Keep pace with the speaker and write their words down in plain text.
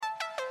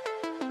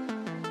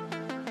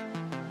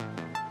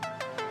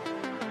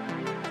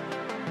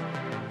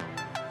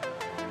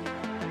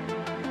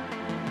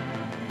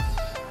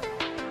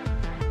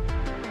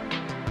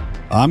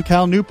I'm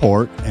Cal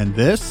Newport, and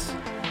this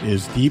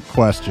is Deep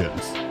Questions,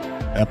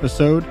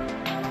 episode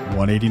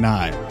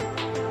 189.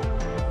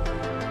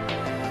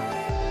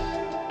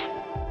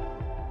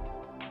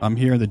 I'm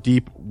here in the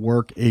Deep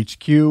Work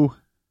HQ,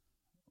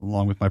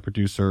 along with my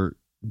producer,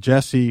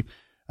 Jesse.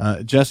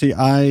 Jesse,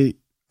 I'm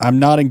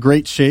not in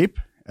great shape.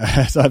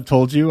 As I've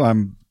told you,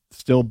 I'm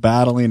still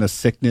battling a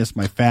sickness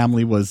my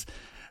family was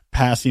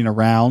passing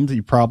around.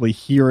 You probably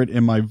hear it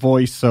in my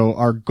voice. So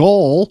our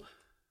goal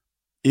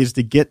is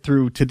to get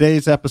through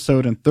today's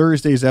episode and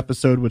Thursday's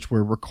episode, which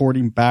we're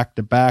recording back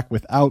to back,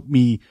 without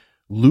me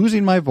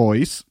losing my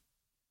voice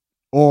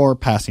or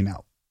passing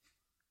out.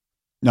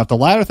 Now, if the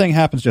latter thing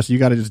happens, you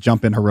got to just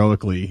jump in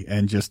heroically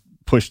and just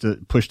push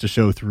the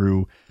show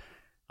through.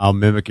 I'll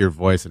mimic your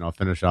voice and I'll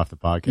finish off the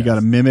podcast. You got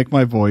to mimic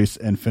my voice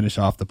and finish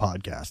off the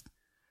podcast.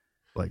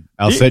 Like,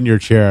 I'll sit in your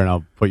chair and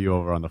I'll put you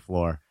over on the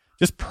floor.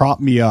 Just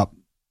prop me up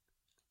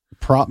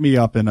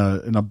in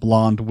a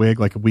blonde wig,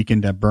 like a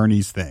Weekend at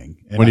Bernie's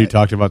thing. And when you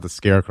talked about the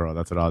scarecrow,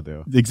 that's what I'll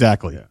do.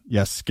 Exactly. Yeah.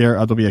 Yes.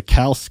 There'll be a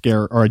Cal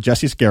Scare or a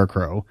Jesse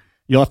Scarecrow.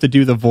 You'll have to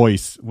do the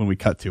voice when we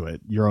cut to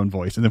it, your own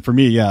voice. And then for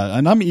me, yeah,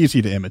 and I'm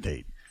easy to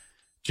imitate.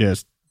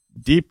 Just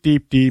deep.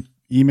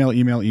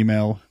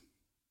 Email.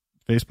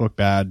 Facebook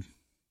bad.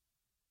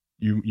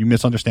 You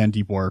misunderstand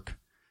deep work.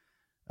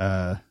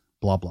 Blah,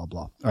 blah,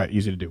 blah. All right.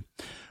 Easy to do.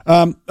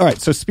 All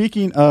right. So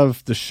speaking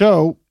of the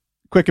show,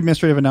 quick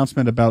administrative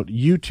announcement about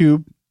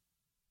YouTube.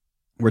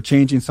 We're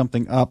changing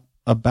something up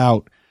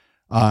about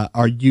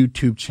our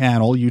YouTube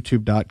channel,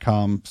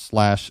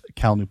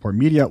 youtube.com/Cal Newport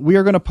Media. We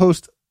are going to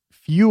post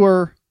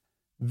fewer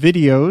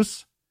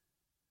videos.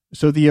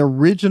 So the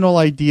original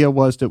idea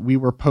was that we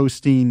were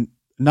posting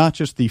not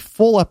just the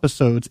full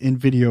episodes in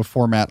video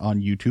format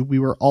on YouTube, we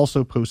were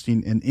also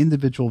posting an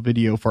individual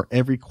video for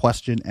every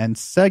question and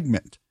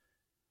segment.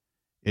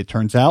 It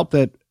turns out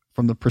that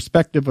from the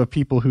perspective of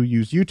people who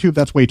use YouTube,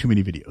 that's way too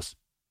many videos.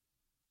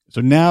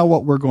 So now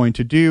what we're going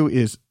to do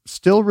is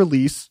still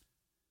release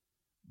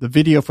the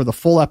video for the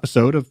full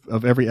episode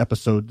of every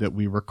episode that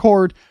we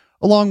record,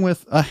 along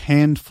with a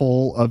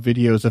handful of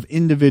videos of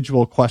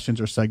individual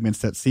questions or segments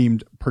that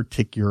seemed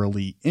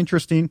particularly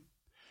interesting.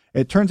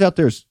 It turns out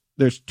there's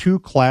two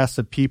classes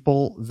of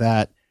people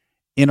that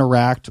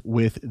interact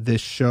with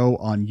this show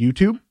on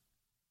YouTube.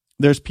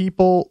 There's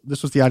people,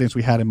 this was the audience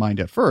we had in mind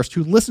at first,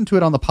 who listen to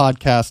it on the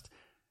podcast,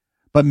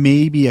 but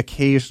maybe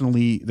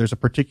occasionally there's a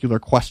particular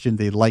question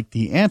they like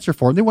the answer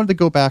for, and they wanted to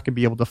go back and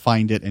be able to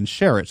find it and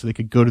share it, so they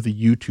could go to the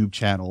YouTube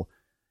channel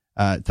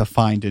to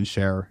find and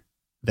share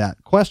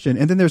that question.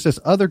 And then there's this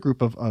other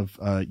group of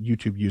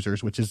YouTube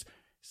users, which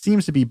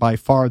seems to be by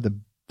far the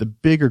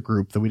bigger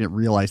group, though we didn't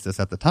realize this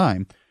at the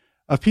time,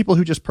 of people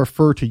who just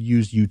prefer to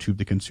use YouTube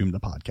to consume the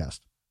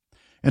podcast.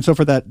 And so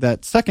for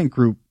that second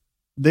group,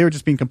 they were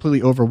just being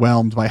completely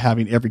overwhelmed by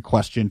having every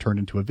question turned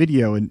into a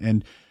video.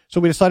 And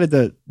so we decided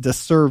to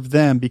serve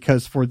them,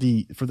 because for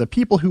the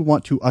people who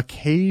want to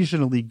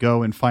occasionally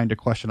go and find a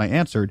question I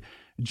answered,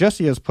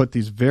 Jesse has put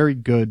these very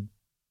good,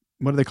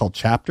 what are they called,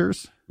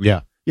 chapters?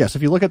 Yeah. Yes.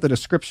 If you look at the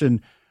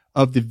description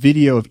of the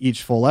video of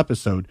each full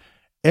episode,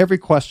 every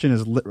question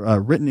is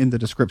written in the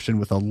description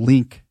with a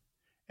link,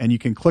 and you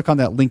can click on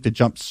that link to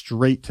jump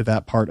straight to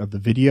that part of the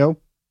video.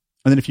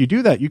 And then if you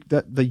do that,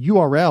 the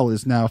URL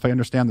is now, if I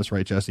understand this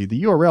right, Jesse,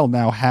 the URL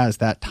now has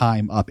that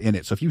time up in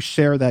it. So if you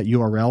share that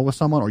URL with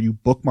someone or you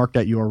bookmark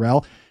that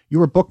URL, you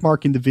are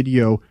bookmarking the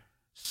video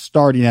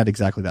starting at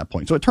exactly that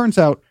point. So it turns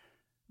out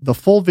the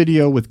full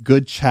video with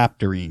good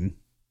chaptering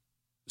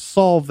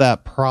solved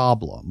that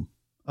problem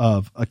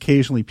of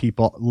occasionally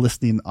people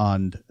listening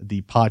on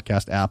the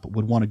podcast app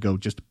would want to go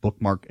just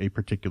bookmark a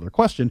particular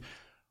question,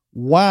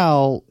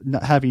 while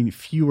not having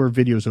fewer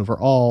videos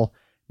overall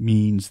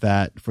means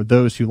that for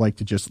those who like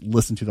to just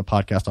listen to the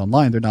podcast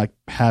online, they're not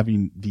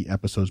having the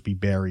episodes be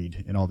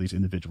buried in all these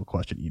individual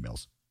question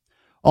emails.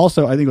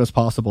 Also, I think it was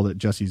possible that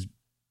Jesse's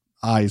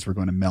eyes were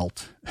going to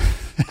melt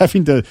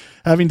having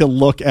to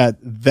look at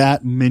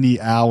that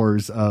many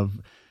hours of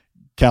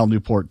Cal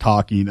Newport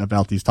talking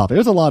about these topics.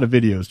 There's a lot of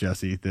videos,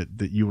 Jesse,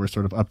 that you were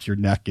sort of up to your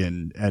neck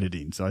in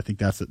editing. So I think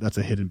that's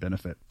a hidden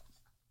benefit.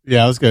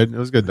 Yeah, it was good. It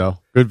was good though.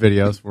 Good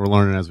videos. We're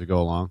learning as we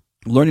go along.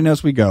 Learning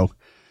as we go.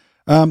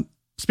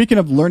 Speaking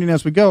of learning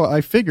as we go, I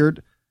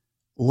figured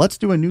let's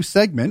do a new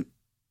segment,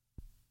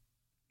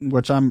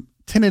 which I'm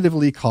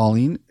tentatively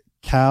calling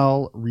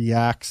Cal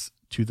Reacts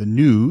to the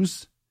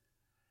News.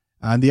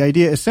 And the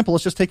idea is simple.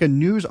 Let's just take a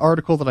news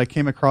article that I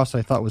came across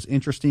I thought was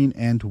interesting,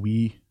 and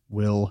we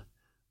will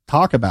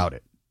talk about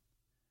it.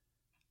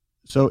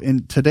 So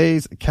in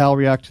today's Cal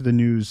React to the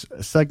News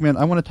segment,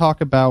 I want to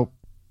talk about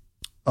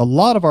a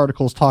lot of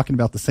articles talking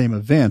about the same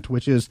event,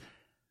 which is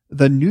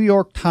the New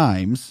York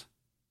Times.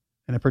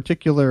 And in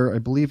particular, I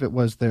believe it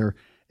was their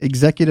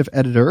executive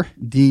editor,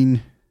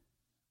 Dean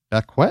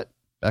Baquet.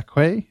 I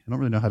don't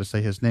really know how to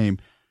say his name,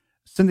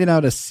 sending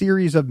out a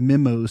series of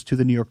memos to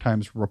the New York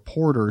Times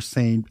reporters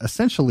saying,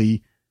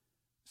 essentially,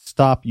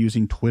 stop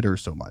using Twitter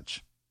so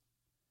much.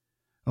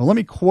 Now, let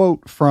me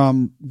quote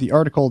from the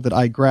article that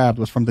I grabbed,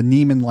 was from the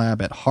Nieman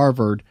Lab at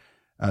Harvard.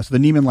 So the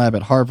Nieman Lab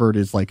at Harvard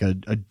is like a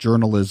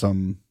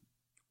journalism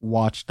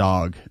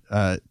watchdog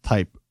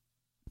type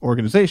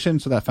organization.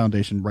 So that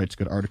foundation writes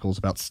good articles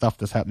about stuff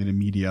that's happening in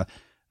media.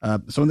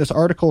 So in this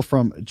article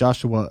from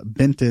Joshua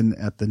Benton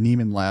at the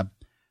Nieman Lab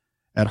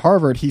at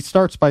Harvard, he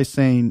starts by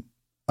saying,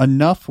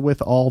 enough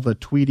with all the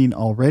tweeting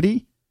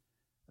already.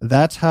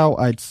 That's how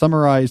I'd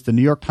summarize the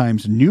New York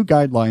Times' new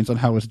guidelines on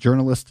how its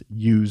journalists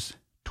use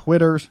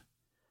Twitter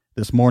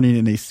this morning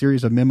in a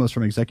series of memos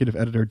from executive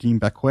editor Dean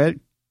Baquet.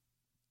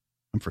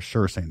 I'm for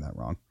sure saying that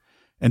wrong.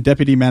 And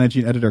deputy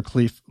managing editor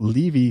Cleve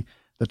Levy.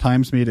 The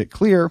Times made it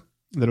clear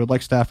that it would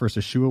like staffers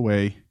to shoo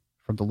away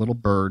from the little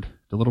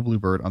blue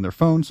bird on their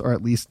phones, or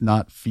at least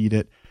not feed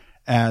it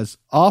as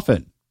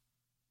often.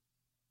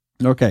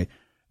 Okay.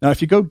 Now,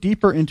 if you go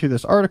deeper into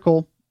this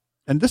article,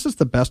 and this is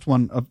the best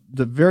one of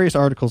the various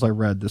articles I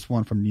read, this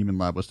one from Nieman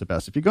Lab was the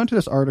best. If you go into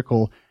this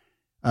article,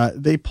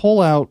 they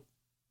pull out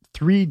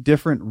 3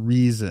 different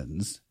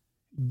reasons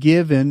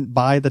given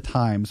by the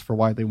Times for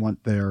why they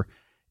want their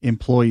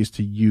employees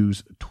to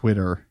use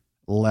Twitter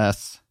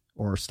less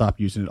or stop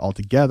using it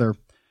altogether.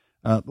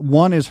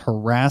 One is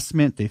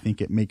harassment. They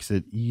think it makes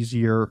it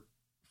easier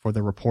for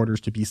the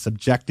reporters to be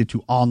subjected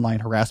to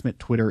online harassment.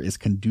 Twitter is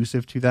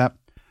conducive to that.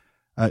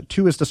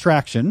 2 is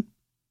distraction.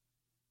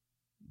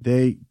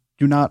 They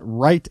do not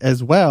write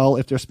as well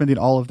if they're spending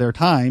all of their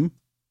time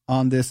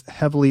on this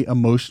heavily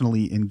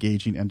emotionally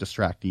engaging and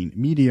distracting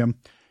medium.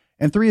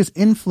 And 3 is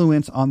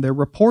influence on their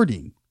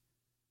reporting.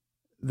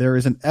 There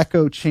is an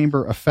echo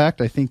chamber effect.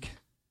 I think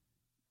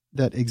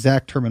that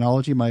exact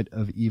terminology might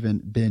have even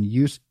been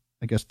used.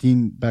 I guess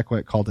Dean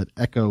Baquet called it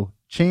echo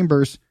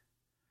chambers.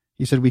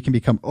 He said, we can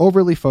become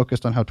overly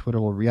focused on how Twitter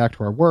will react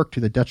to our work to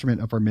the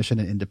detriment of our mission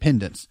and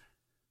independence.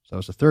 So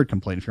that's the third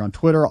complaint. If you're on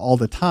Twitter all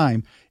the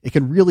time, it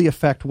can really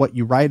affect what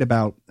you write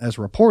about as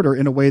a reporter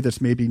in a way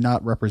that's maybe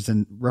not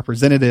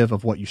representative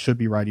of what you should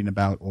be writing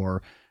about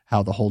or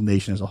how the whole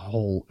nation as a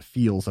whole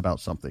feels about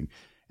something.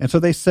 And so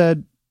they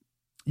said,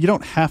 you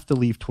don't have to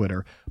leave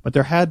Twitter, but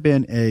there had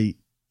been a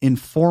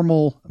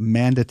informal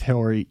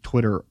mandatory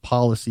Twitter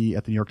policy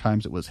at the New York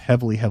Times. It was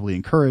heavily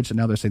encouraged. And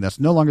now they're saying that's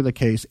no longer the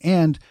case.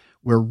 And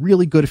we're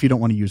really good if you don't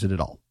want to use it at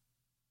all.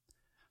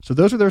 So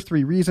those are their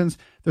 3 reasons.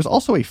 There's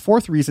also a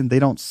 4th reason they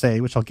don't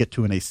say, which I'll get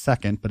to in a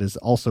second, but is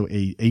also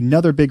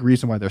another big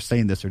reason why they're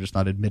saying this. They're just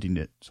not admitting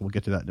it. So we'll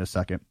get to that in a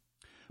second.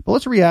 But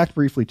let's react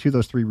briefly to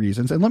those 3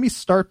 reasons. And let me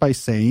start by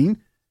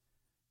saying,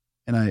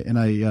 and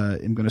I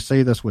am going to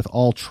say this with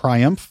all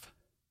triumph,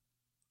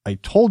 I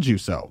told you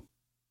so.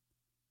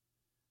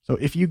 So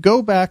if you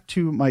go back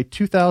to my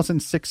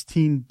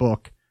 2016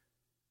 book,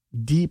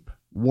 Deep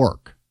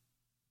Work,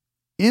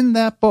 in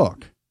that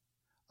book,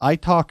 I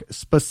talk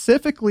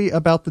specifically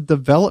about the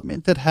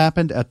development that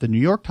happened at the New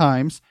York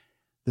Times.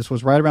 This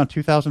was right around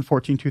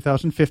 2014,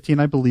 2015,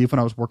 I believe, when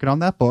I was working on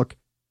that book,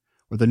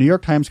 where the New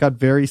York Times got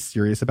very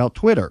serious about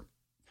Twitter.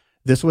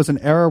 This was an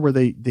era where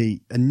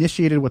they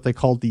initiated what they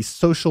called the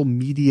social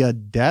media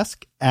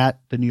desk at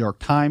the New York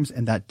Times,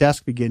 and that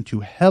desk began to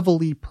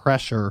heavily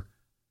pressure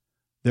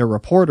their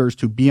reporters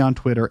to be on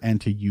Twitter and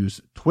to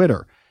use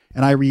Twitter.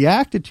 And I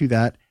reacted to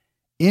that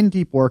in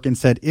Deep Work and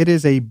said it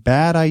is a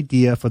bad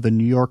idea for the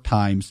New York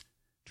Times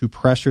to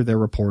pressure their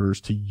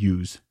reporters to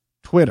use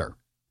Twitter.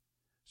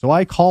 So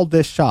I called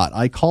this shot.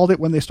 I called it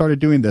when they started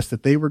doing this,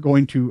 that they were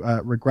going to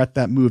regret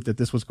that move, that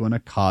this was going to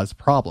cause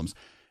problems.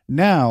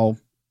 Now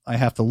I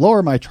have to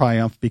lower my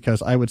triumph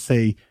because I would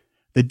say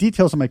the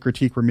details of my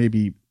critique were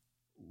maybe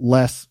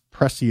less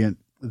prescient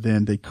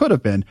than they could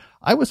have been.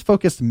 I was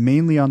focused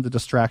mainly on the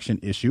distraction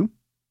issue.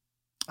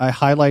 I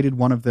highlighted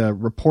one of the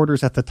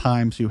reporters at the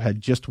Times who had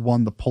just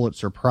won the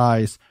Pulitzer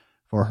Prize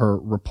for her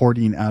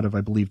reporting out of,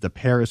 I believe, the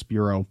Paris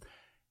Bureau.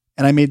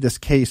 And I made this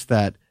case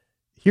that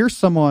here's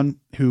someone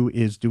who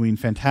is doing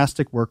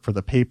fantastic work for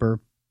the paper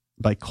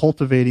by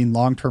cultivating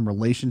long-term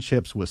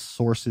relationships with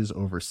sources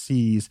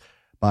overseas,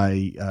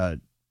 by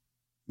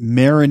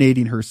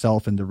marinating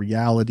herself in the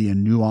reality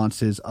and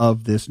nuances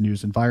of this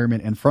news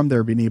environment, and from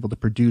there being able to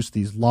produce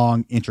these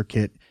long,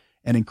 intricate,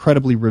 and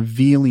incredibly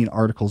revealing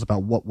articles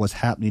about what was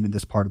happening in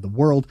this part of the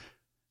world.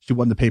 She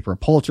won the paper a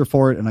Pulitzer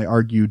for it, and I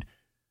argued,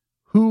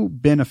 who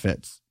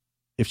benefits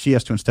if she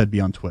has to instead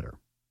be on Twitter?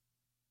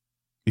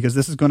 Because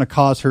this is going to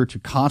cause her to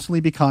constantly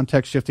be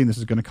context shifting. This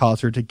is going to cause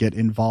her to get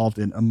involved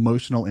in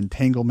emotional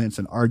entanglements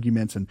and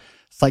arguments and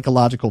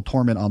psychological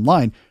torment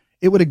online.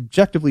 It would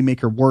objectively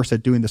make her worse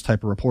at doing this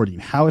type of reporting.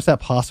 How is that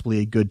possibly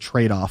a good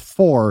trade-off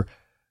for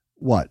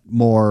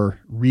more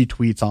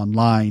retweets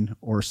online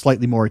or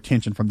slightly more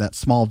attention from that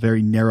small,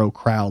 very narrow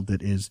crowd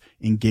that is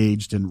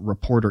engaged in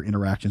reporter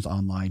interactions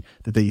online,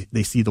 that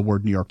they see the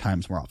word New York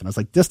Times more often? I was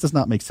like, this does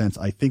not make sense.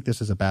 I think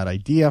this is a bad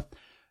idea.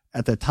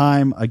 At the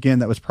time, again,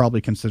 that was probably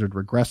considered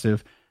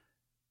regressive.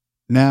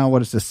 Now,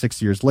 what is this,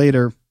 6 years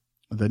later?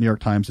 The New York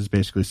Times is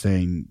basically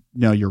saying,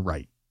 no, you're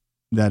right.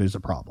 That is a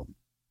problem.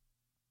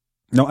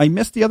 Now, I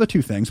missed the other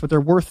 2 things, but they're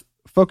worth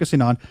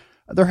focusing on.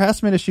 The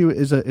harassment issue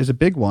is a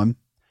big one,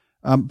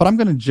 but I'm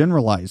going to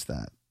generalize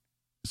that.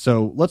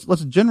 So let's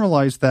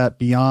generalize that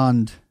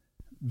beyond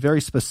very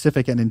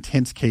specific and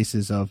intense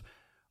cases of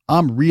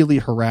I'm really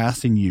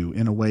harassing you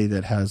in a way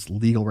that has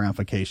legal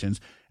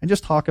ramifications, and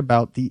just talk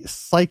about the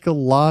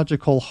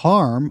psychological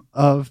harm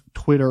of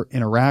Twitter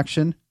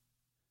interaction.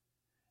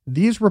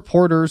 These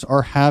reporters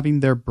are having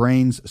their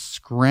brains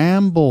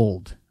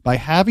scrambled by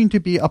having to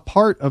be a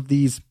part of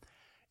these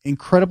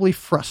incredibly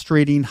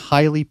frustrating,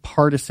 highly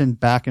partisan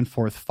back and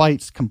forth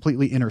fights,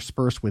 completely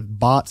interspersed with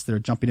bots that are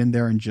jumping in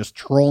there and just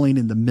trolling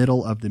in the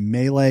middle of the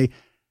melee.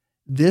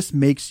 This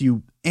makes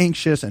you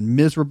anxious and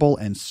miserable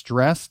and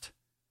stressed.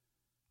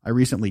 I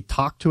recently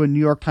talked to a New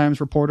York Times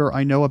reporter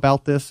I know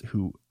about this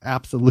who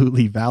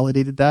absolutely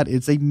validated that.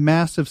 It's a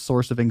massive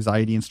source of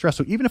anxiety and stress.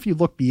 So even if you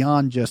look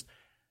beyond just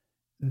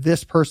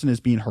this person is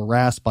being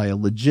harassed by a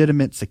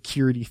legitimate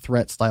security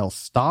threat style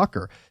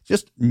stalker,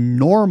 just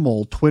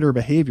normal Twitter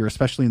behavior,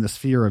 especially in the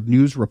sphere of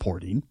news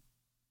reporting,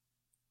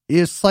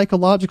 is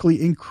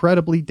psychologically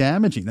incredibly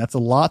damaging. That's a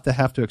lot to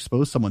have to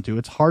expose someone to.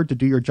 It's hard to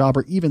do your job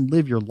or even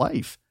live your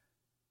life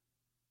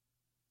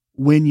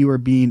when you are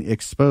being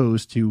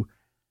exposed to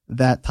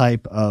that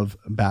type of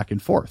back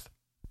and forth.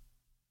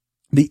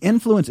 The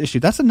influence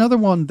issue, that's another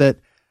one that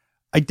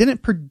I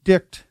didn't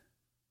predict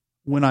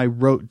when I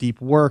wrote Deep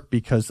Work,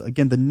 because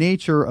again, the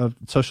nature of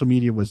social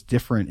media was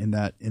different in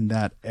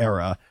that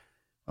era.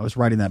 I was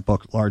writing that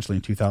book largely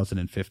in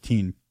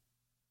 2015,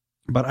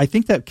 but I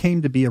think that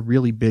came to be a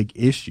really big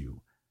issue.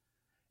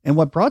 And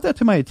what brought that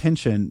to my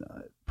attention,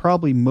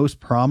 probably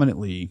most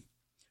prominently,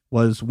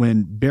 was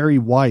when Barry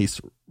Weiss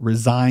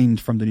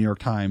resigned from the New York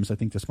Times. I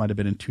think this might have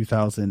been in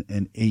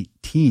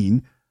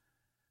 2018,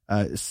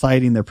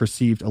 citing their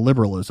perceived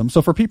illiberalism.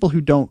 So for people who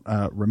don't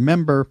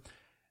remember,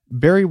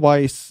 Barry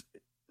Weiss,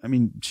 I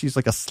mean, she's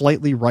like a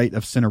slightly right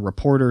of center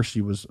reporter.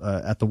 She was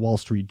at the Wall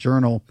Street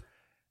Journal.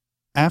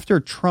 After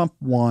Trump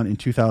won in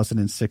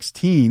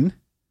 2016,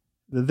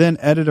 the then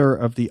editor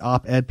of the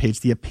op-ed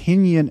page, the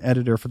opinion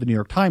editor for the New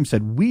York Times,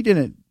 said,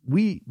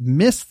 we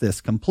missed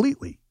this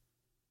completely.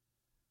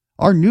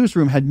 Our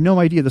newsroom had no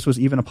idea this was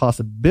even a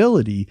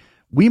possibility.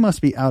 We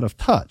must be out of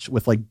touch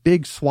with like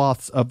big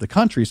swaths of the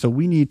country. So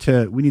we need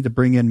to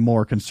bring in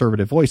more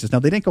conservative voices. Now,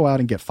 they didn't go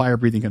out and get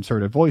fire-breathing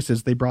conservative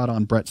voices. They brought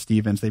on Bret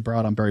Stephens. They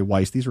brought on Barry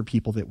Weiss. These were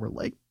people that were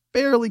like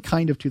barely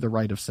kind of to the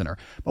right of center,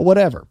 but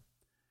whatever.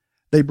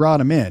 They brought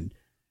them in.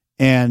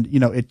 And,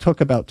 you know, it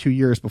took about 2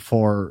 years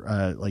before,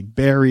 like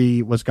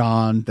Barry was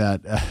gone,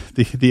 that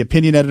the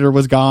opinion editor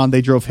was gone.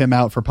 They drove him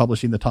out for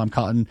publishing the Tom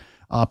Cotton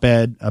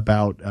op-ed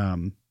about,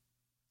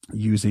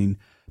 using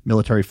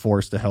military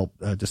force to help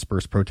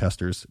disperse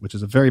protesters, which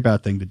is a very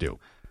bad thing to do,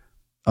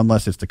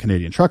 unless it's the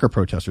Canadian trucker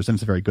protesters, and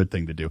it's a very good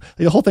thing to do.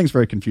 The whole thing's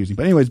very confusing.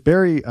 But anyways,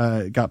 Barry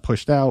got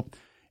pushed out,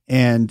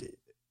 and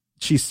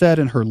she said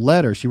in her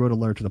letter, she wrote a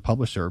letter to the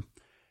publisher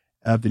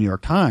of the New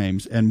York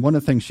Times, and one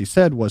of the things she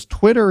said was,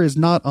 Twitter is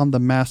not on the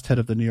masthead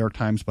of the New York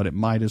Times, but it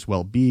might as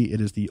well be.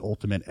 It is the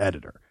ultimate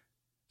editor.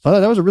 So I thought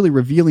that was a really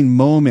revealing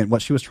moment.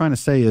 What she was trying to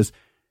say is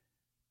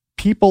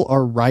people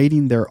are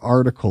writing their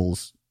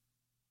articles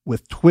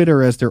with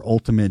Twitter as their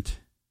ultimate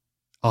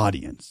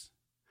audience.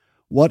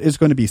 What is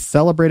going to be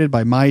celebrated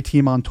by my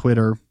team on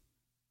Twitter?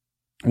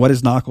 What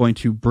is not going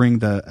to bring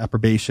the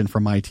approbation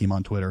from my team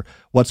on Twitter?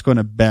 What's going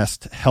to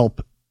best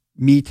help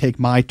me take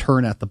my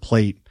turn at the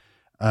plate,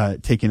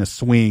 taking a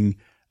swing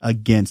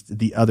against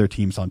the other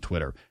teams on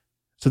Twitter?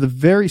 So the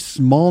very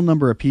small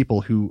number of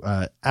people who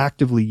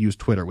actively use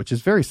Twitter, which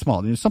is very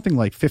small, there's something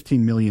like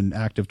 15 million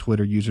active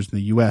Twitter users in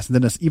the U.S., and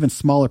then an even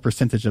smaller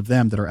percentage of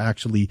them that are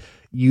actually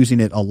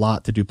using it a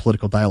lot to do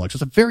political dialogue. So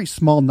it's a very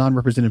small,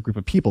 non-representative group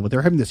of people, but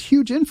they're having this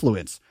huge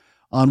influence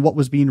on what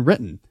was being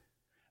written.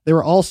 They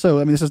were also,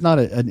 I mean, this is not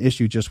an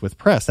issue just with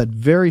press. That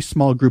very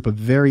small group of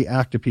very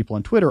active people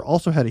on Twitter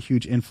also had a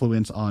huge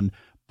influence on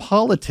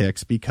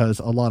politics, because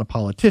a lot of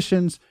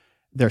politicians,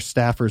 their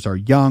staffers are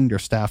young, their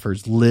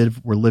staffers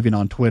were living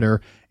on Twitter.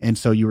 And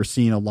so you were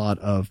seeing a lot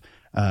of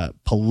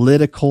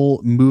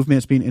political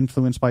movements being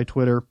influenced by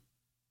Twitter.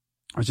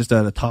 I was just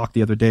at a talk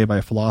the other day by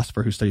a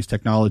philosopher who studies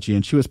technology,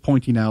 and she was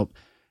pointing out,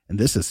 and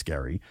this is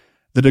scary,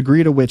 the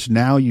degree to which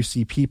now you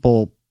see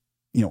people,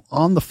 you know,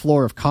 on the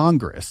floor of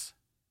Congress,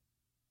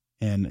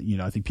 and, you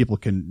know, I think people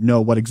can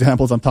know what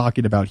examples I'm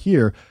talking about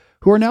here,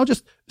 who are now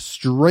just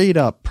straight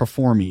up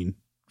performing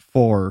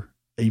for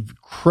a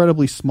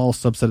incredibly small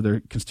subset of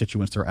their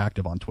constituents that are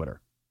active on Twitter.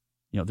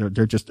 You know,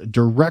 they're just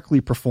directly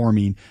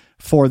performing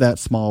for that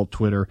small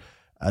Twitter.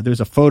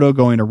 There's a photo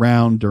going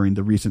around during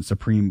the recent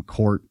Supreme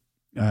Court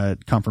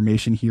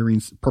confirmation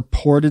hearings,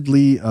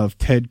 purportedly of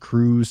Ted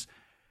Cruz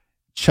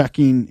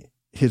checking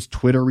his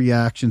Twitter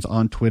reactions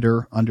on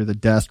Twitter under the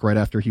desk right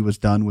after he was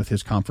done with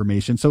his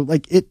confirmation. So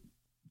like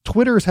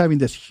Twitter is having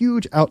this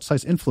huge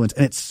outsized influence,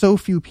 and it's so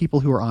few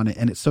people who are on it,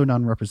 and it's so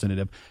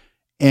non-representative.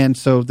 And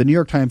so the New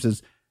York Times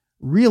is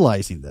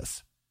realizing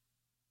this.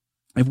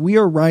 If we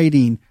are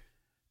writing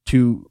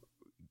to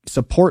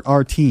support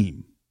our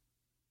team,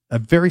 a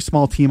very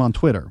small team on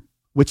Twitter,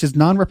 which is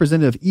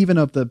non-representative even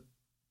of the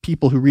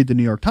people who read the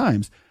New York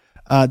Times,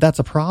 that's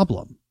a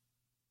problem.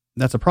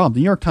 That's a problem.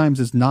 The New York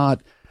Times is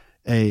not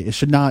it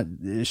should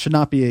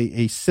not be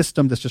a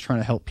system that's just trying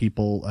to help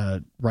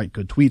people write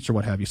good tweets or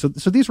what have you. So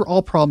these were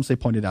all problems they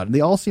pointed out, and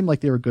they all seem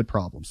like they were good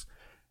problems.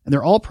 And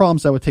they're all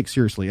problems I would take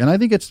seriously. And I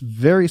think it's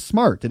very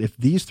smart that if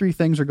these three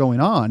things are going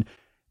on,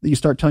 that you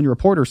start telling your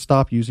reporters,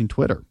 stop using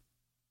Twitter.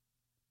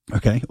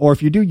 Okay. Or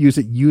if you do use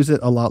it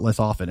a lot less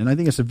often. And I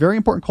think it's a very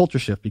important culture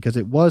shift, because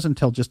it was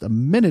until just a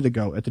minute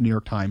ago at the New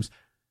York Times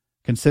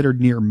considered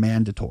near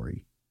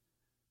mandatory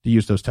to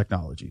use those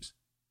technologies.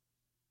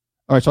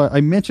 All right. So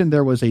I mentioned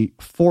there was a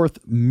fourth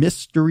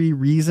mystery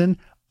reason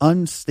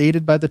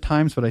unstated by the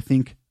Times, but I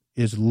think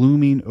is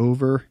looming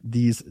over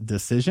these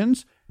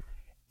decisions.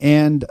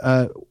 And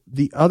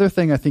the other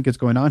thing I think is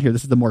going on here,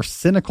 this is the more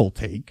cynical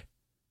take,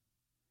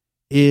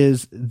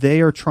 is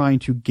they are trying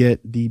to get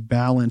the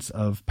balance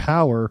of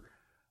power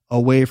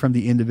away from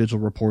the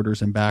individual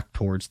reporters and back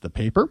towards the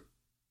paper.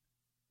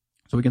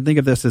 So we can think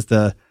of this as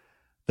the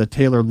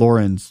Taylor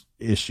Lorenz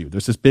issue.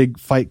 There's this big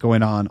fight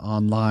going on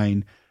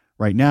online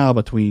right now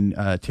between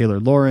Taylor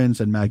Lorenz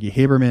and Maggie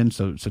Haberman.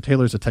 So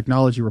Taylor's a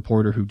technology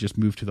reporter who just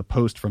moved to the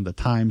Post from the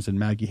Times, and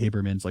Maggie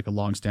Haberman's like a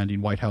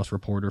longstanding White House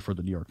reporter for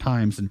the New York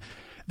Times. And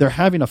they're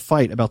having a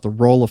fight about the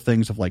role of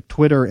things of like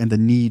Twitter and the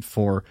need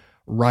for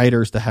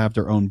writers to have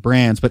their own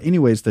brands. But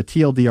anyways, the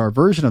TLDR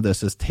version of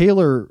this is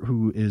Taylor,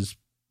 who is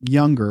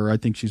younger, I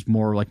think she's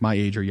more like my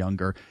age or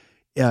younger,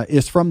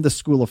 is from the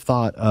school of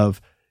thought of,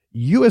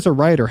 you as a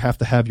writer have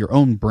to have your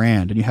own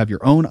brand, and you have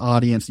your own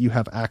audience you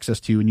have access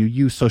to, and you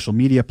use social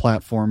media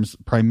platforms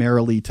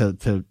primarily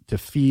to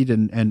feed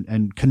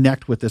and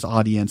connect with this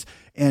audience.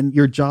 And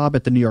your job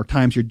at the New York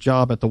Times, your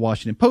job at the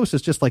Washington Post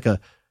is just like a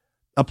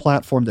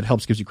platform that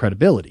helps gives you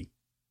credibility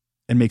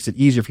and makes it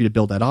easier for you to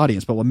build that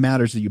audience. But what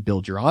matters is that you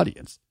build your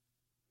audience.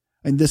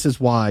 And this is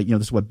why,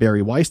 this is what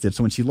Bari Weiss did.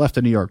 So when she left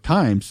the New York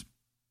Times,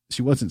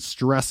 she wasn't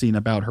stressing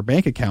about her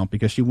bank account,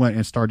 because she went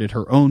and started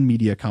her own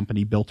media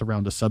company built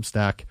around a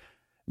Substack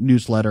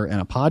newsletter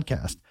and a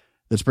podcast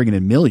that's bringing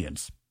in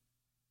millions.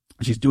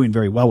 She's doing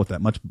very well with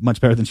that,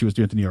 much better than she was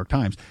doing at the New York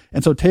Times.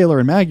 And so Taylor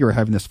and Maggie are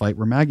having this fight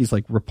where Maggie's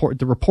like,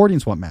 the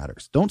reporting's what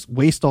matters. Don't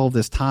waste all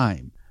this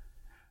time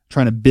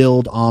trying to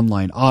build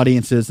online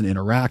audiences and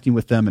interacting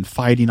with them and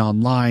fighting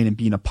online and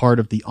being a part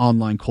of the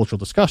online cultural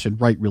discussion.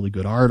 Write really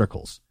good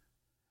articles.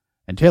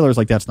 And Taylor's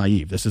like, that's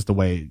naive. This is the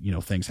way,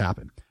 things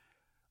happen.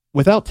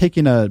 Without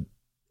taking a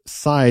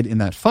side in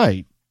that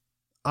fight,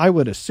 I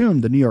would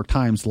assume the New York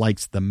Times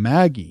likes the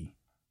Maggie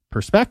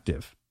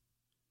perspective,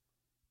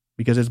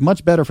 because it's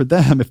much better for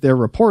them if their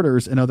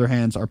reporters, in other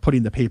hands, are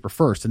putting the paper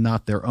first and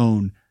not their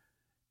own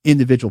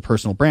individual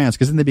personal brands,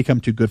 because then they become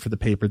too good for the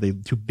paper,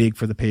 too big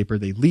for the paper,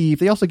 they leave.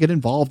 They also get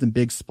involved in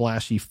big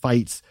splashy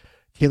fights.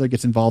 Taylor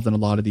gets involved in a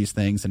lot of these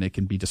things, and it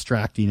can be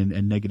distracting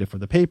and negative for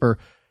the paper.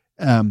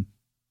 They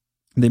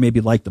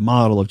maybe like the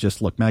model of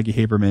just, look, Maggie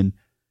Haberman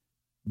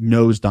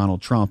knows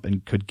Donald Trump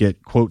and could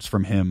get quotes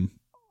from him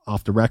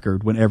off the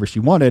record whenever she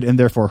wanted, and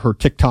therefore her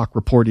TikTok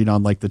reporting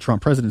on like the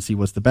Trump presidency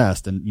was the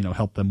best, and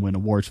help them win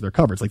awards for their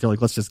coverage. Like, they're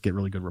like, let's just get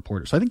really good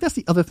reporters. So I think that's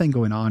the other thing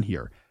going on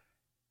here,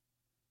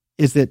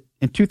 is that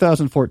in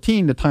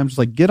 2014, the Times was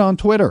like, get on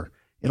Twitter.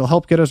 It'll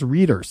help get us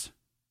readers.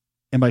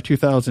 And by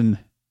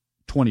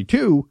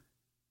 2022,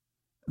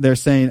 they're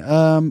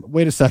saying,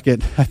 wait a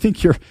second, I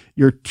think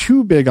you're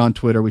too big on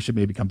Twitter. We should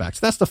maybe come back.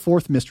 So that's the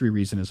fourth mystery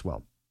reason as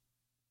well.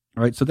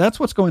 All right. So that's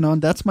what's going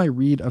on. That's my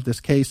read of this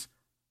case.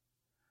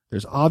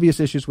 There's obvious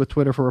issues with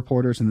Twitter for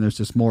reporters, and there's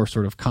this more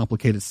sort of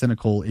complicated,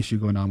 cynical issue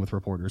going on with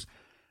reporters.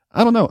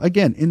 I don't know.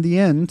 Again, in the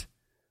end,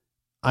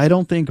 I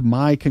don't think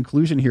my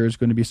conclusion here is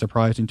going to be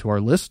surprising to our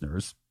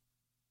listeners.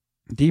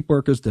 Deep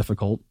work is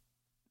difficult.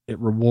 It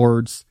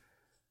rewards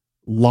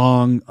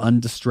long,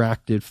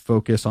 undistracted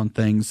focus on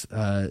things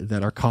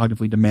that are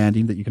cognitively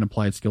demanding that you can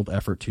apply skilled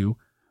effort to.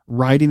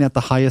 Writing at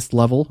the highest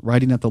level,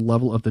 writing at the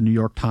level of the New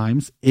York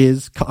Times,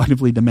 is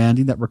cognitively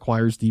demanding. That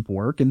requires deep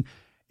work. And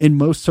in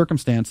most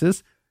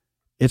circumstances,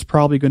 it's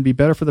probably going to be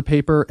better for the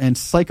paper and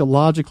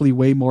psychologically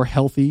way more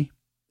healthy,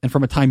 and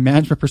from a time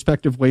management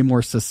perspective, way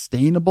more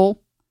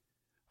sustainable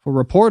for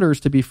reporters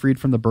to be freed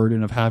from the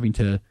burden of having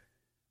to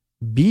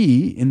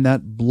be in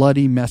that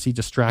bloody, messy,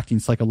 distracting,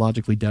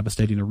 psychologically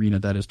devastating arena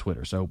that is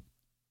Twitter. So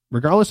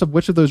regardless of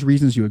which of those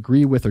reasons you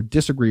agree with or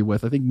disagree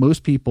with, I think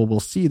most people will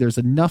see there's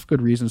enough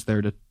good reasons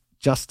there to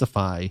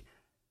justify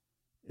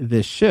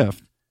this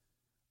shift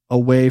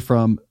away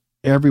from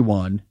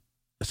everyone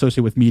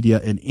associated with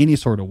media in any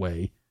sort of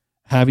way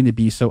having to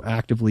be so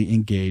actively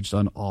engaged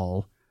on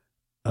all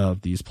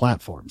of these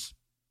platforms.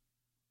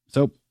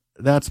 So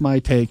that's my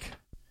take.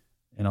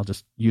 And I'll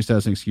just use that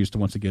as an excuse to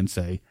once again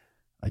say,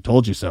 I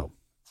told you so.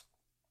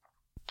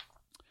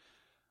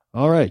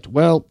 All right.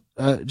 Well,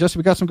 Jesse,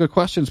 we got some good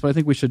questions, but I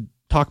think we should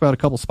talk about a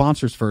couple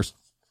sponsors first.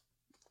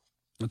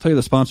 I'll tell you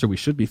the sponsor we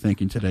should be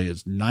thanking today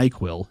is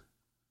NyQuil,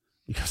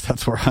 because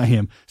that's where I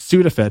am.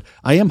 Sudafed.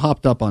 I am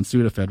hopped up on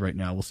Sudafed right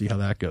now. We'll see how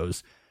that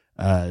goes.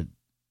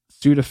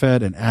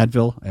 Sudafed and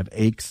Advil. I have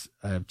aches.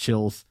 I have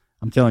chills.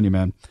 I'm telling you,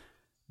 man,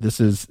 this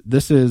is,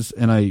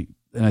 and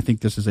I think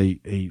this is a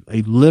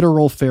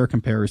literal fair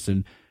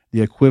comparison,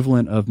 the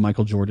equivalent of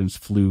Michael Jordan's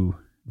flu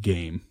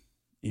game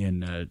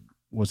in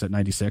was it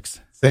 96?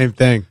 Same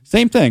thing.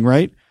 Same thing,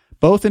 right?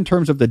 Both in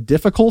terms of the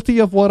difficulty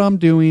of what I'm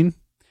doing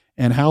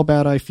and how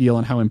bad I feel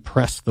and how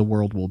impressed the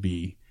world will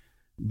be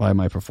by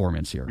my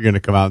performance here. You're going to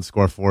come out and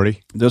score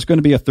 40? There's going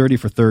to be a 30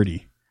 for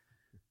 30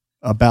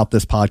 about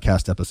this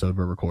podcast episode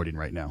we're recording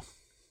right now.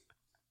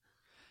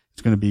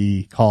 It's going to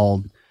be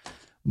called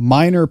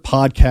Minor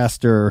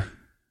Podcaster,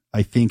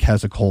 I Think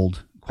Has a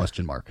Cold, ?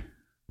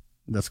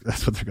 That's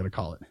what they're going to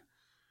call it.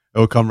 It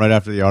will come right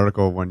after the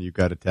article when you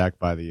got attacked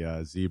by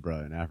the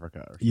zebra in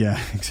Africa.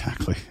 Yeah,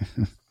 exactly.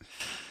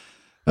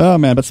 Oh,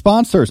 man. But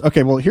sponsors.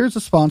 Okay, well, here's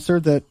a sponsor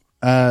that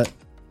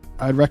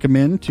I'd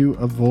recommend to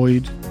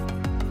avoid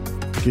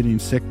getting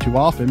sick too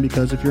often,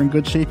 because if you're in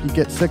good shape, you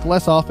get sick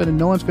less often, and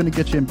no one's going to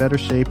get you in better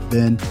shape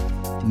than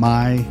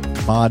My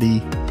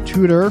Body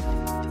Tutor.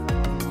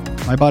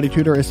 My Body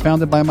Tutor is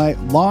founded by my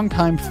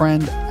longtime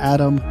friend,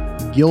 Adam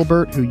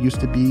Gilbert, who used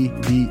to be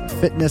the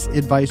fitness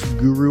advice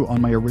guru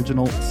on my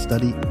original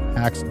Study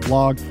Hacks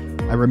blog.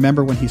 I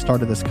remember when he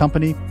started this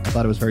company. I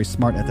thought it was very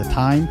smart at the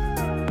time.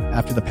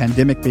 After the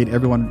pandemic made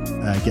everyone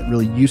get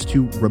really used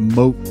to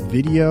remote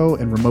video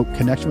and remote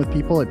connection with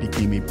people, it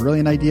became a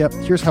brilliant idea.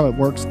 Here's how it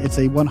works. It's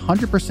a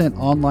 100%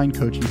 online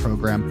coaching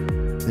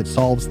program that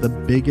solves the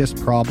biggest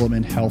problem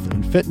in health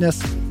and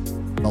fitness,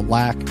 the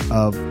lack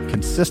of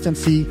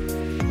consistency.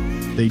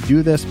 They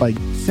do this by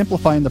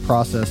simplifying the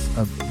process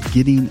of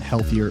getting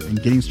healthier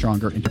and getting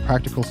stronger into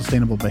practical,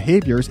 sustainable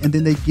behaviors, and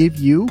then they give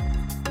you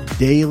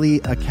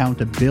daily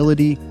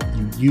accountability.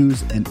 You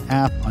use an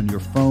app on your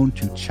phone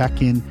to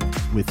check in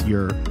with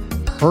your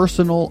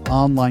personal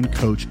online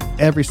coach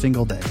every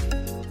single day.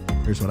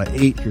 Here's what I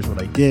ate. Here's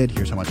what I did.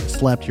 Here's how much I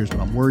slept. Here's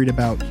what I'm worried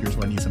about. Here's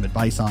what I need some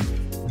advice on.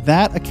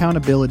 That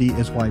accountability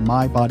is why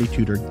My Body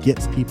Tutor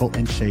gets people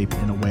in shape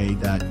in a way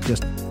that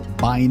just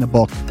buying a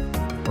book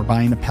or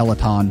buying a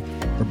Peloton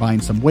or buying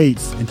some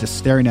weights and just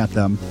staring at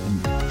them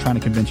and trying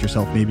to convince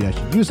yourself maybe I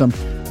should use them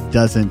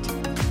doesn't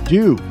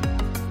do.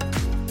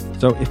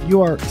 So if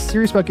you are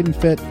serious about getting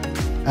fit,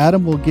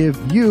 Adam will give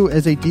you,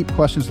 as a Deep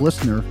Questions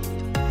listener,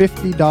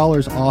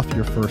 $50 off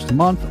your first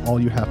month.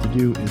 All you have to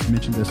do is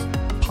mention this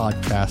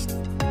podcast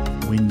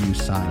when you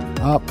sign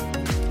up.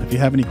 If you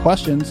have any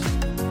questions,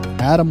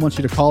 Adam wants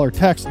you to call or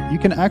text. You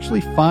can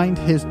actually find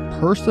his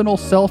personal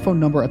cell phone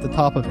number at the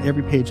top of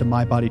every page of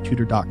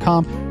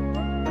mybodytutor.com.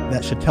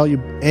 That should tell you,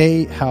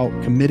 A, how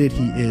committed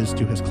he is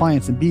to his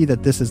clients, and B,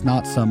 that this is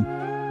not some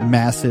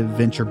massive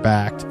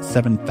venture-backed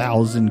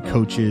 7,000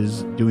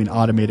 coaches doing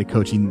automated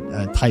coaching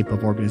type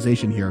of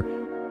organization here.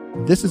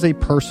 This is a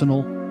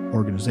personal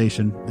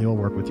organization. They will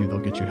work with you. They'll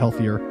get you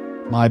healthier.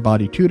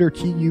 MyBodyTutor,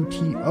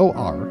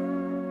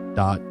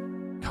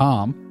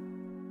 TUTOR.com.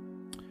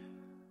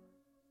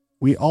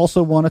 We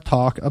also want to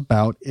talk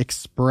about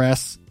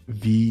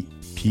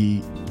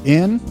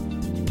ExpressVPN.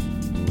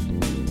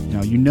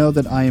 Now, you know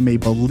that I am a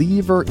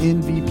believer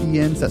in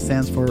VPNs. That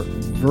stands for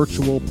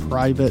Virtual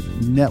Private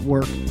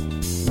Network.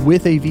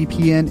 With a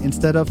VPN,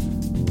 instead of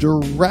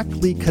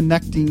directly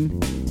connecting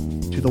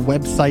to the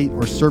website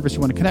or service you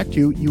want to connect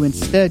to, you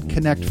instead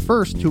connect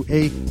first to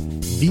a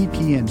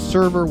VPN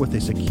server with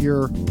a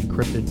secure,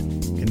 encrypted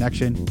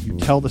connection. You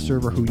tell the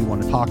server who you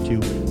want to talk to.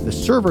 The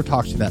server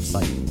talks to that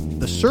site.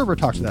 The server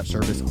talks to that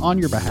service on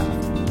your behalf.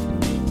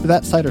 So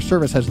that site or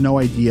service has no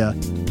idea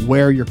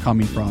where you're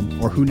coming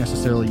from or who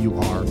necessarily you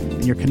are,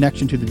 and your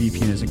connection to the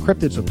VPN is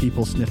encrypted, so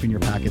people sniffing your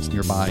packets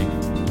nearby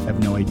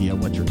have no idea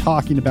what you're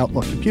talking about.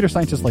 Look, computer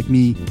scientists like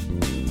me,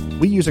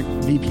 we use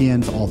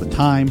VPNs all the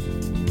time.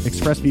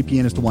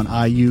 ExpressVPN is the one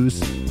I use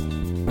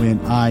when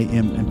I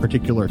am in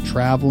particular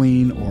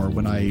traveling, or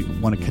when I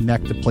want to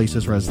connect to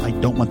places where I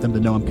don't want them to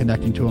know I'm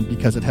connecting to them,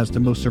 because it has the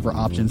most server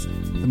options,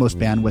 the most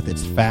bandwidth,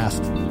 it's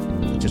fast,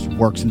 it just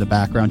works in the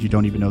background, you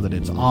don't even know that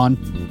it's on.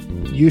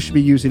 You should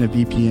be using a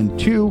VPN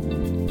too,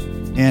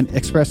 and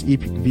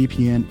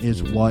ExpressVPN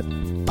is what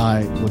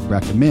I would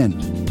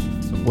recommend.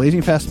 So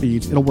blazing fast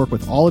speeds, it'll work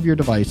with all of your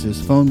devices,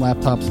 phone,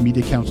 laptops,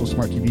 media consoles,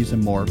 smart TVs,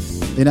 and more.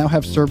 They now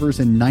have servers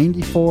in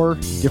 94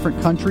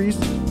 different countries.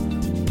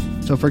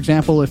 So for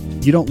example, if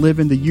you don't live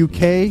in the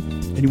UK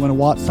and you want to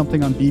watch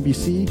something on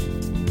BBC,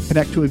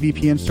 connect to a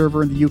VPN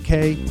server in the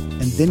UK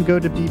and then go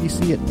to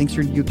BBC. It thinks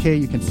you're in the UK.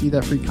 You can see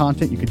that free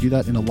content. You can do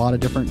that in a lot of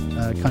different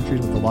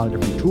countries with a lot of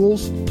different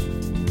tools.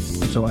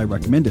 And so I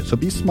recommend it. So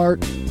be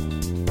smart.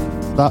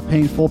 Stop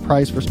paying full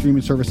price for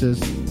streaming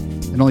services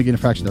and only get a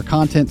fraction of their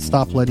content.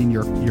 Stop letting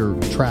your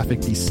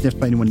traffic be sniffed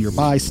by anyone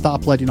nearby.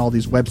 Stop letting all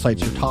these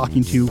websites you're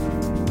talking to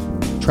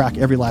track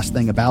every last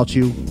thing about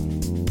you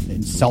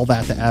and sell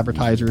that to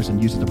advertisers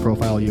and use it to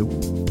profile you.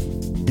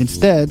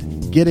 Instead,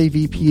 get a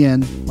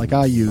VPN like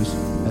I use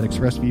at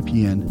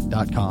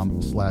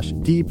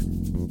expressvpn.com/deep.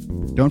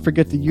 Don't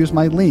forget to use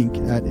my link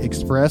at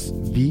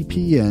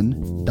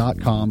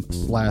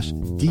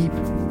expressvpn.com/deep.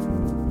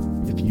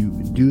 If you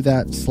do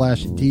that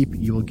 /deep,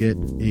 you will get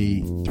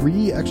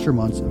 3 extra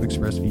months of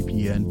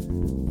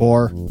ExpressVPN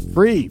for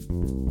free.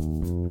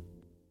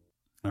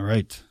 All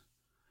right.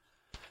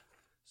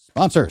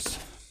 Sponsors.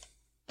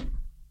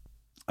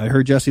 I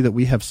heard, Jesse, that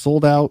we have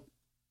sold out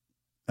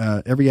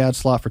every ad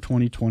slot for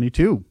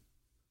 2022.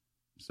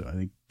 So I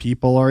think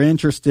people are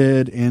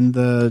interested in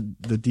the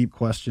deep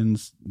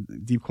questions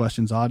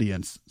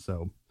audience.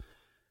 So I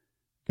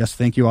guess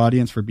thank you,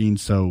 audience, for being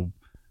so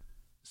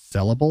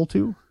sellable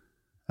to.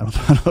 I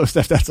don't know if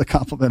that's a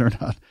compliment or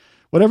not.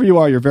 Whatever you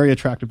are, you're very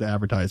attractive to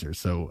advertisers.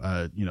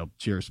 So,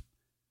 cheers.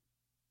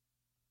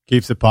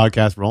 Keeps the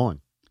podcast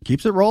rolling.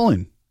 Keeps it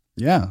rolling.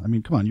 Yeah. I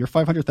mean, come on, you're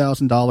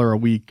 $500,000 a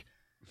week.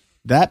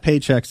 That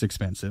paycheck's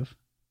expensive.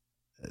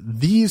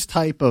 These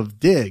type of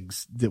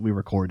digs that we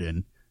record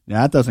in,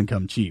 that doesn't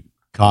come cheap.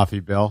 Coffee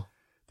bill.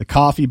 The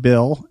coffee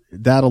bill,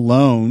 that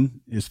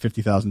alone is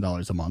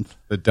 $50,000 a month.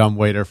 The dumb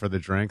waiter for the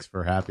drinks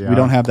for happy hour. We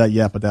don't have that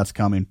yet, but that's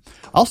coming.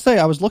 I'll say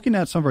I was looking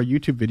at some of our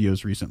YouTube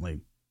videos recently.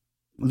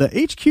 The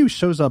HQ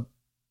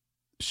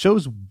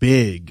shows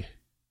big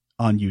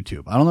on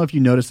YouTube. I don't know if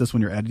you notice this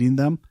when you're editing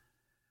them,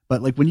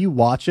 but like when you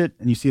watch it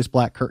and you see this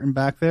black curtain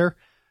back there,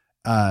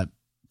 to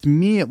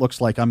me it looks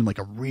like I'm in like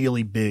a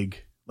really big,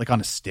 like on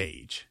a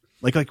stage.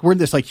 Like we're in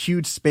this like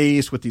huge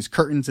space with these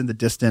curtains in the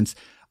distance.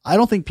 I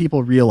don't think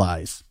people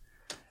realize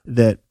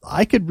that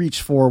I could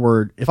reach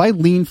forward. If I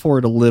lean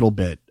forward a little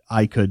bit,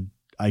 I could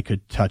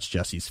touch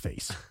Jesse's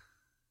face.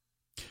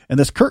 And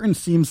this curtain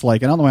seems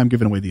like, and I don't know why I'm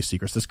giving away these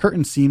secrets. This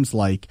curtain seems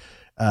like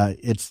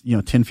it's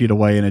 10 feet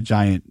away in a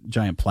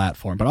giant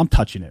platform, but I'm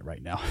touching it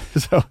right now.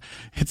 So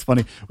it's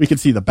funny. We can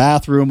see the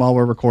bathroom while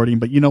we're recording,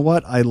 but you know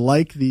what? I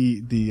like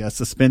the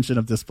suspension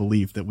of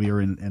disbelief that we are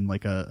in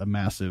like a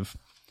massive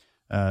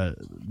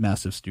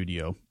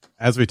studio.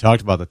 As we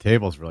talked about, the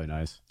table's really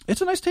nice. It's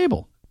a nice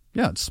table.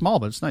 Yeah, it's small,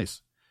 but it's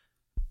nice.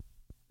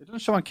 It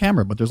doesn't show on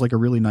camera, but there's like a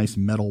really nice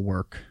metal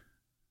work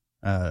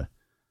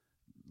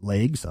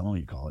legs. I don't know what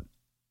you call it,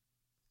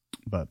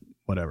 but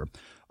whatever.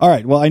 All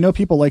right. Well, I know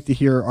people like to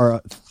hear our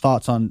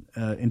thoughts on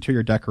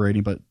interior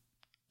decorating, but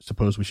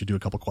suppose we should do a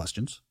couple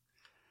questions.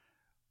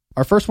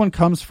 Our first one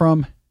comes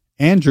from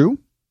Andrew.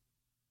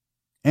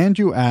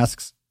 Andrew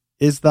asks,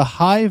 is the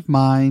hive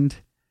mind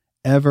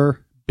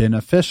ever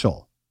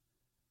beneficial?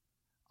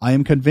 I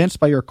am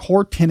convinced by your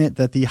core tenet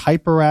that the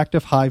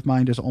hyperactive hive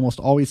mind is almost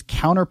always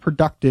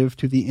counterproductive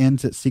to the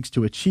ends it seeks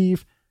to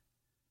achieve.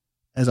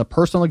 As a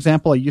personal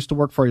example, I used to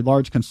work for a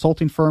large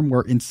consulting firm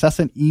where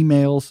incessant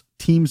emails,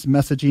 Teams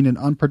messaging, and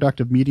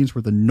unproductive meetings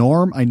were the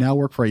norm. I now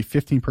work for a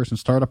 15-person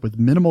startup with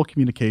minimal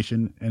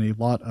communication and a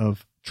lot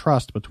of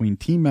trust between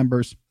team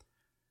members.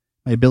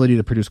 My ability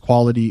to produce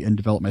quality and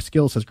develop my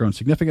skills has grown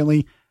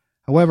significantly.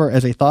 However,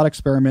 as a thought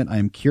experiment, I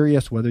am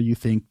curious whether you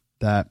think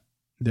that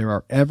there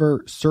are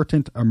ever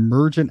certain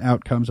emergent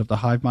outcomes of the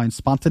hive mind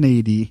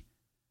spontaneity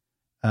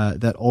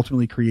that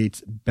ultimately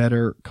creates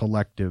better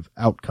collective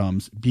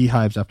outcomes.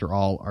 Beehives, after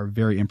all, are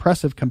very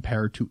impressive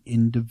compared to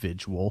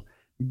individual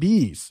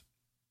bees.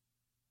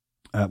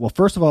 Well,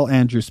 first of all,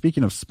 Andrew,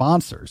 speaking of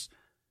sponsors,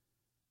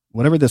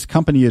 whatever this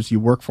company is you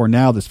work for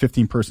now, this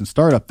 15-person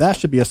startup, that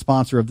should be a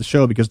sponsor of the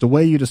show, because the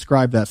way you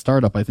describe that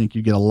startup, I think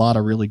you get a lot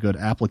of really good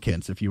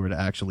applicants if you were to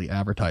actually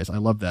advertise. I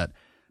love that.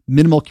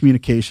 Minimal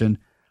communication,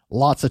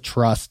 lots of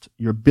trust,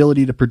 your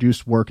ability to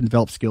produce work and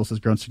develop skills has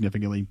grown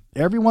significantly.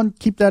 Everyone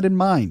keep that in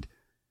mind.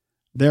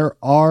 There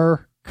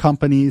are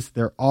companies,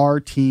 there are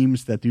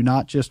teams that do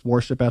not just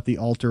worship at the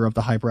altar of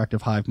the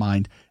hyperactive hive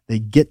mind. They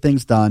get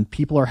things done.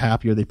 People are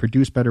happier. They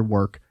produce better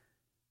work.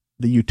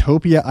 The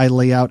utopia I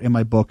lay out in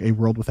my book, A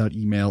World Without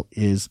Email,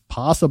 is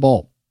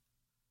possible.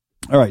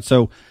 All right,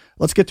 so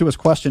let's get to his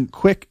question.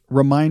 Quick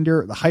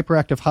reminder, the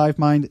hyperactive hive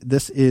mind,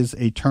 this is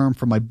a term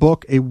from my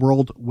book, A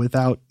World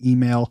Without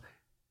Email.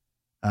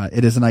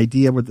 It is an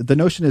idea where the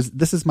notion is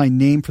this is my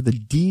name for the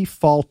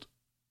default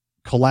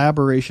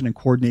collaboration and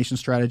coordination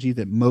strategy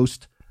that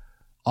most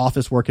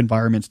office work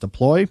environments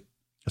deploy.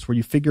 That's where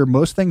you figure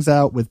most things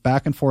out with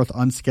back and forth,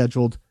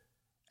 unscheduled,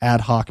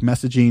 ad hoc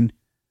messaging,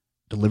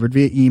 delivered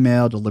via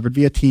email, delivered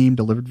via team,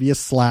 delivered via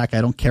Slack.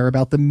 I don't care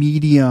about the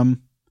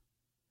medium.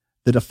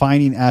 The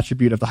defining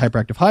attribute of the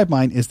hyperactive hive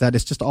mind is that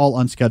it's just all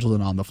unscheduled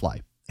and on the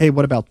fly. Hey,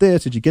 what about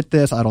this? Did you get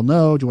this? I don't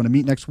know. Do you want to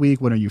meet next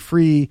week? When are you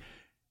free?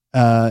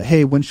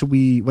 Hey, what should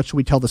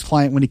we tell this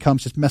client when he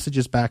comes? Just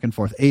messages back and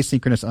forth,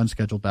 asynchronous,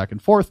 unscheduled, back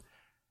and forth.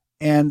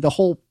 And the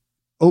whole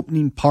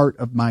opening part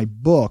of my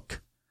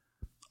book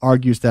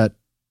argues that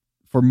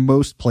for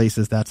most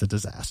places, that's a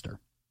disaster.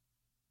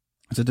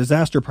 It's a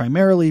disaster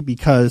primarily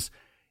because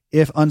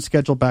if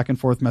unscheduled back and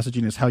forth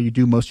messaging is how you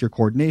do most of your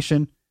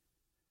coordination,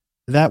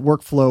 that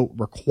workflow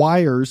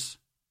requires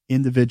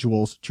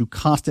individuals to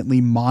constantly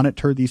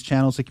monitor these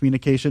channels of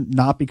communication,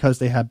 not because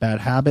they have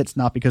bad habits,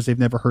 not because they've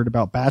never heard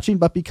about batching,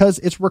 but because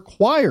it's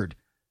required.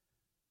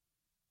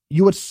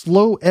 You would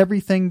slow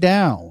everything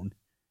down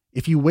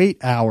if you wait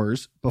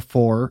hours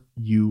before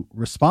you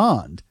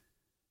respond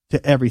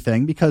to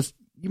everything, because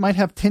you might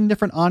have 10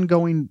 different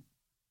ongoing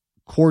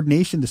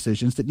coordination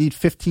decisions that need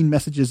 15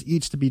 messages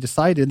each to be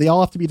decided. They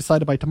all have to be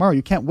decided by tomorrow.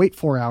 You can't wait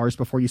 4 hours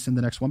before you send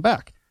the next one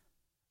back.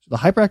 So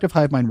the hyperactive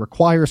hive mind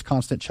requires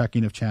constant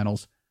checking of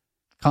channels.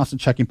 Constant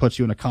checking puts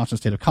you in a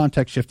constant state of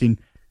context shifting.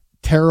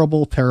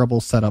 Terrible, terrible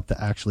setup to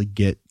actually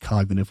get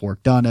cognitive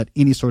work done at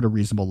any sort of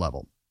reasonable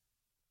level.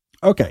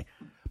 Okay.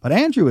 But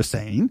Andrew is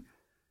saying,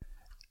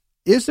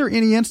 is there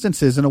any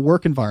instances in a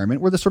work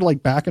environment where this sort of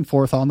like back and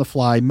forth on the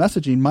fly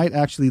messaging might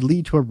actually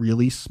lead to a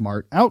really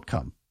smart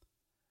outcome?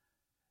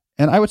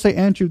 And I would say,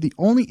 Andrew, the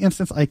only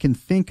instance I can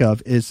think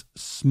of is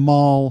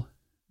small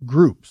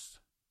groups.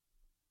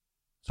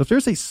 So if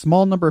there's a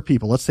small number of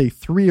people, let's say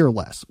 3 or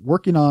less,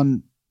 working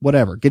on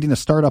whatever, getting a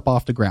startup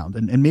off the ground,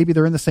 and maybe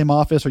they're in the same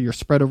office or you're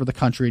spread over the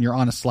country and you're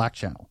on a Slack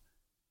channel.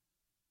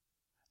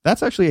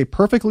 That's actually a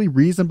perfectly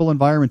reasonable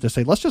environment to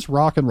say, let's just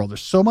rock and roll.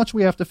 There's so much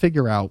we have to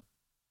figure out.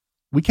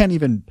 We can't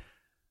even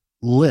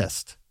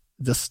list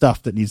the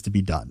stuff that needs to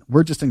be done.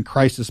 We're just in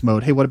crisis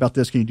mode. Hey, what about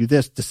this? Can you do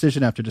this?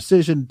 Decision after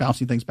decision,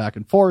 bouncing things back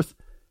and forth.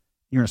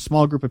 You're in a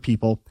small group of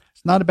people.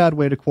 It's not a bad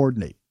way to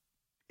coordinate.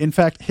 In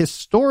fact,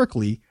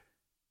 historically,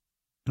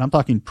 and I'm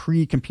talking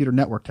pre-computer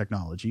network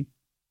technology,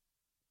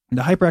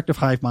 the hyperactive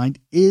hive mind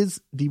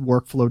is the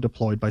workflow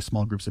deployed by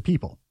small groups of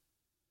people.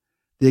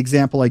 The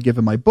example I give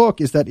in my book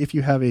is that if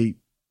you have a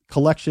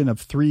collection of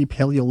 3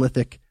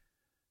 Paleolithic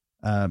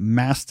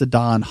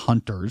mastodon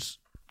hunters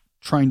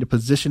trying to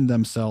position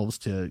themselves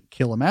to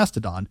kill a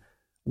mastodon,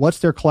 what's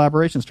their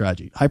collaboration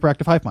strategy?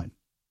 Hyperactive hive mind.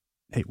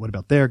 Hey, what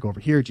about there? Go over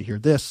here. Did you hear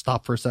this?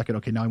 Stop for a second.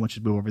 Okay, now I want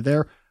you to move over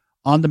there.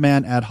 On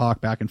demand, ad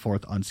hoc, back and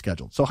forth,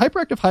 unscheduled. So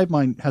hyperactive hive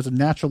mind has a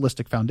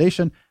naturalistic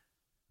foundation,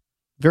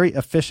 very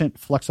efficient,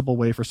 flexible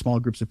way for small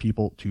groups of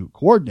people to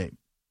coordinate.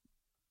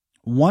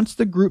 Once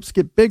the groups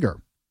get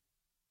bigger,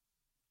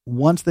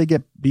 once they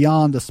get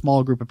beyond a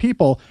small group of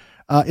people,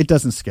 it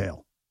doesn't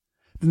scale.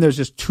 Then there's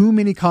just too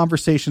many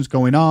conversations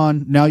going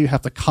on. Now you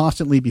have to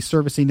constantly be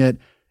servicing it.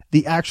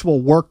 The actual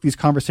work these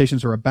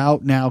conversations are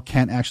about now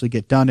can't actually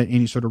get done at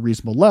any sort of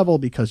reasonable level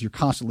because you're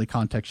constantly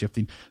context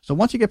shifting. So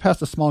once you get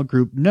past a small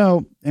group,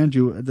 no,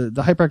 Andrew,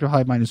 the hyperactive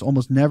hive mind is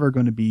almost never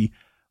going to be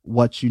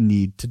what you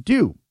need to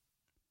do.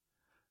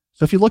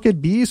 So if you look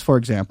at bees, for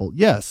example,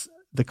 yes,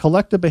 the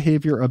collective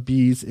behavior of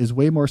bees is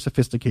way more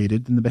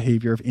sophisticated than the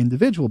behavior of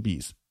individual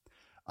bees.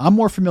 I'm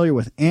more familiar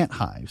with ant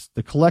hives.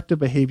 The collective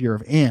behavior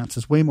of ants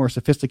is way more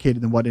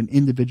sophisticated than what an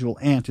individual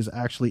ant is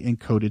actually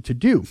encoded to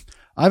do.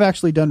 I've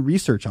actually done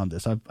research on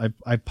this.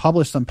 I've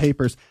published some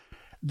papers.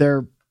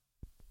 They're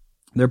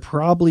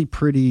probably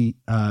pretty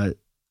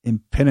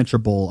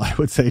impenetrable, I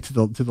would say, to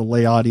the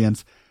lay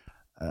audience.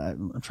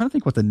 I'm trying to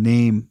think what the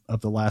name of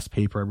the last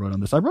paper I wrote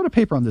on this. I wrote a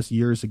paper on this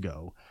years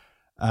ago.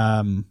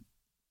 Now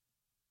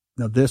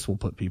this will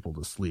put people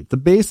to sleep. The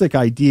basic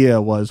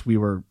idea was we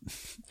were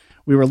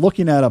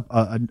looking at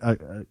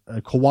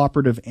a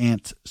cooperative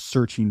ant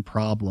searching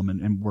problem,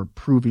 and we're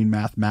proving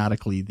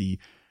mathematically the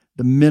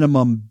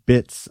minimum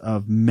bits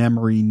of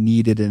memory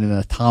needed in an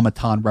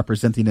automaton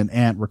representing an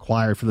ant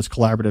required for this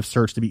collaborative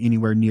search to be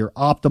anywhere near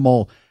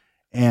optimal.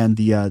 And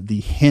the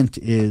hint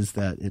is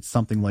that it's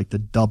something like the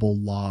double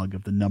log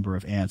of the number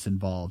of ants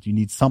involved. You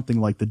need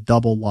something like the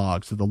double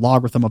log. So the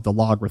logarithm of the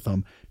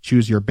logarithm,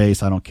 choose your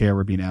base. I don't care.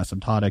 We're being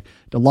asymptotic.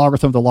 The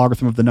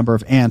logarithm of the number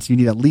of ants. You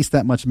need at least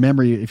that much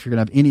memory if you're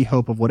going to have any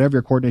hope of whatever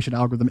your coordination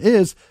algorithm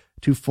is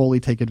to fully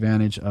take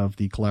advantage of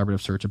the collaborative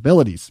search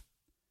abilities.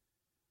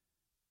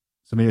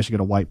 So maybe I should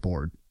get a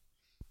whiteboard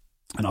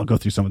and I'll go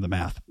through some of the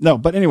math. No,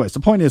 but anyways,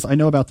 the point is I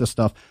know about this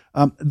stuff.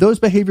 Those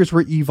behaviors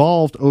were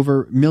evolved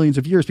over millions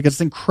of years because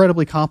it's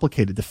incredibly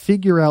complicated to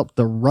figure out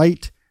the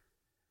right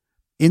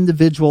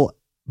individual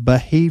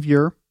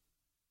behavior,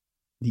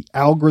 the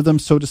algorithm,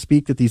 so to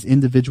speak, that these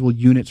individual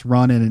units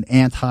run in an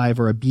ant hive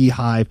or a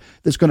beehive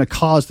that's going to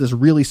cause this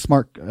really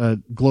smart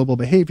global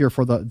behavior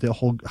for the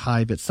whole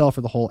hive itself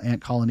or the whole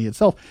ant colony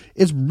itself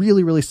is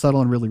really, really subtle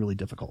and really, really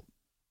difficult.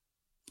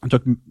 It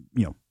took,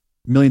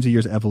 millions of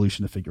years of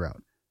evolution to figure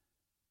out.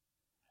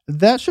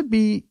 That should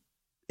be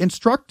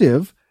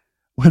instructive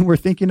when we're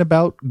thinking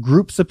about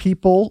groups of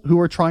people who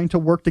are trying to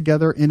work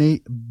together in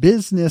a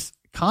business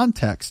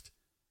context.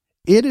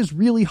 It is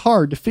really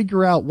hard to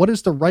figure out what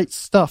is the right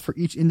stuff for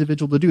each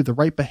individual to do, the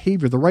right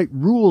behavior, the right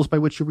rules by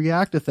which you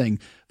react to things,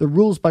 the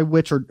rules by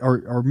which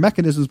are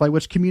mechanisms by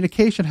which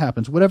communication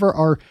happens, whatever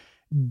our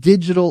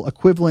digital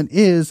equivalent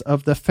is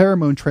of the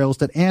pheromone trails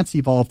that ants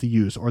evolved to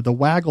use or the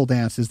waggle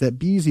dances that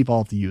bees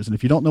evolved to use. And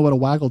if you don't know what a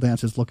waggle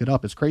dance is, look it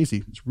up. It's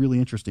crazy. It's really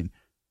interesting.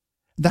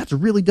 That's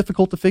really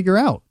difficult to figure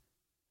out.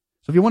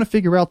 So if you want to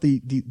figure out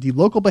the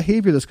local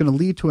behavior that's going to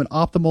lead to an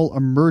optimal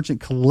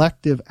emergent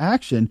collective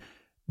action,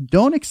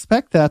 don't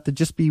expect that to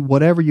just be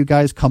whatever you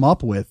guys come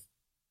up with,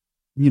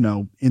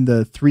 in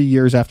the 3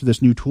 years after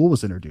this new tool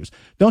was introduced.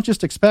 Don't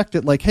just expect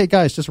it like, hey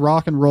guys, just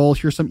rock and roll.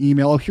 Here's some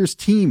email. Oh, here's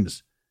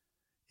Teams.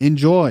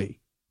 Enjoy.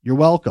 You're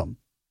welcome.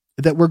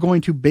 That we're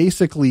going to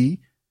basically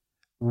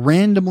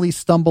randomly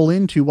stumble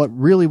into what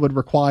really would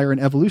require an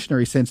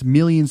evolutionary sense,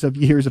 millions of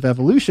years of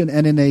evolution,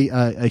 and in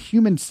a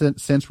human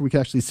sense where we can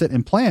actually sit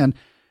and plan,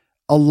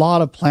 a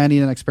lot of planning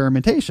and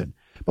experimentation.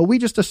 But we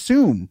just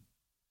assume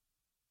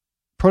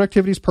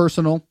productivity is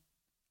personal.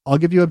 I'll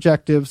give you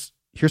objectives.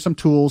 Here's some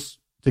tools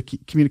to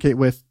communicate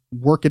with.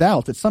 Work it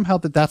out. That somehow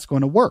that's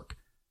going to work.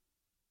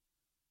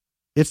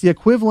 It's the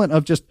equivalent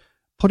of just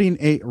putting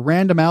a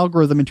random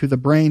algorithm into the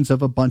brains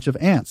of a bunch of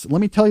ants. Let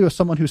me tell you, as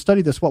someone who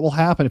studied this, what will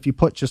happen if you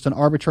put just an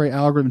arbitrary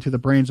algorithm into the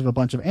brains of a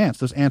bunch of ants.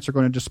 Those ants are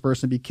going to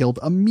disperse and be killed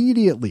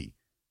immediately.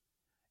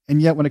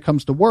 And yet when it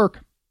comes to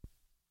work,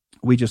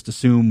 we just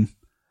assume,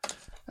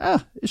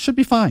 it should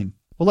be fine.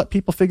 We'll let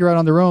people figure out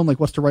on their own, like,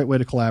 what's the right way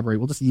to collaborate.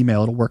 We'll just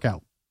email, it'll work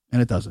out.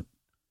 And it doesn't.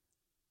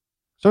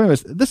 So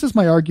anyways, this is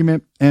my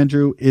argument,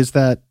 Andrew, is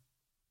that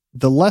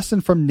the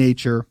lesson from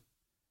nature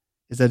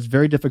is that it's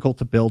very difficult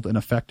to build an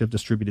effective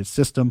distributed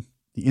system.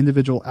 The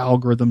individual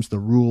algorithms, the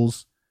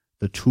rules,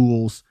 the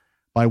tools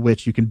by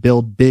which you can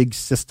build big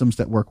systems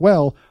that work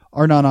well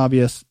are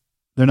non-obvious.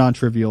 They're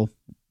non-trivial.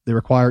 They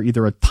require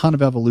either a ton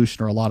of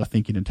evolution or a lot of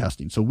thinking and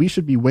testing. So we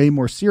should be way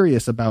more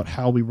serious about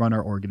how we run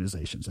our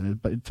organizations.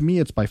 But to me,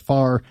 it's by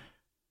far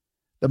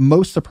the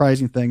most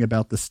surprising thing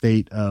about the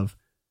state of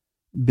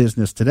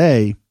business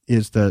today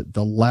is the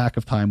lack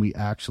of time we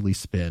actually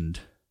spend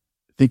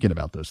thinking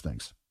about those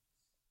things.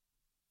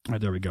 All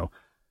right, there we go.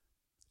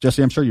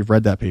 Jesse, I'm sure you've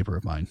read that paper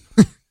of mine.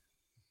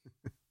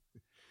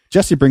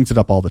 Jesse brings it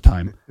up all the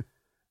time.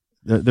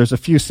 There's a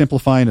few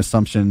simplifying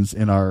assumptions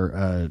in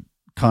our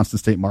constant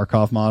state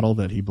Markov model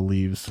that he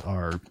believes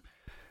are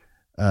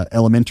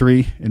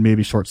elementary and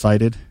maybe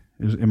short-sighted.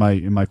 Am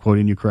I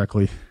quoting you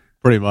correctly?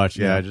 Pretty much,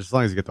 yeah. Just as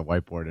long as you get the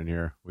whiteboard in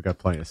here, we got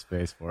plenty of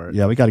space for it.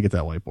 Yeah, we got to get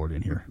that whiteboard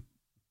in here.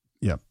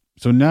 Yeah.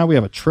 So now we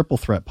have a triple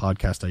threat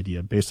podcast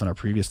idea based on our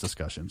previous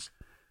discussions.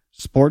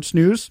 Sports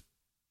news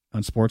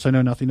on sports I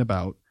know nothing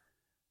about.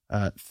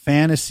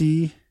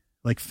 Fantasy,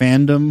 like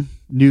fandom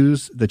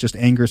news that just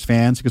angers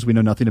fans because we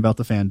know nothing about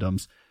the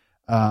fandoms.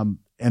 And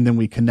then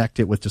we connect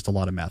it with just a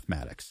lot of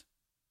mathematics.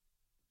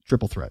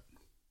 Triple threat.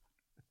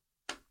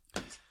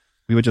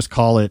 We would just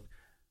call it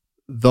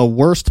the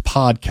worst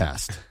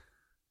podcast.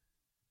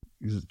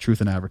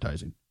 Truth in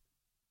advertising.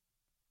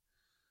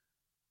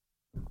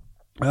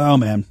 Oh,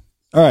 man.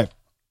 All right.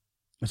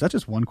 Is that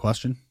just one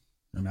question?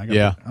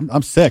 Yeah.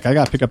 I'm sick. I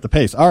got to pick up the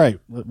pace. All right.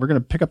 We're going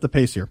to pick up the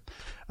pace here.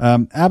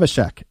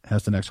 Abhishek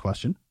has the next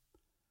question.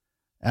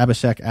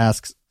 Abhishek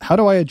asks, how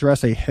do I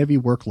address a heavy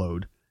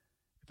workload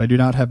if I do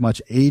not have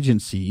much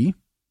agency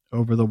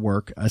over the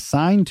work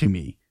assigned to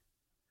me?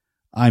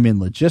 I'm in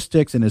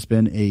logistics and it's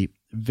been a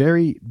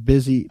very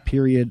busy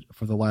period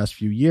for the last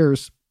few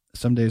years.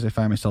 Some days I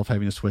find myself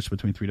having to switch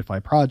between 3 to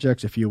 5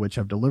 projects, a few of which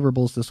have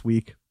deliverables this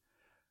week.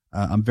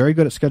 I'm very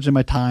good at scheduling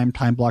my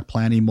time block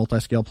planning,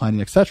 multi-scale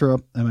planning, etc.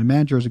 And my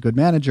manager is a good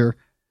manager,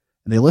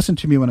 and they listen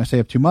to me when I say I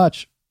have too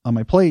much on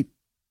my plate,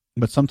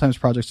 but sometimes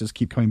projects just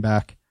keep coming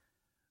back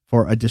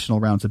for additional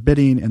rounds of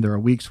bidding, and there are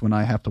weeks when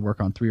I have to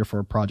work on 3 or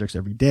 4 projects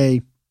every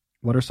day.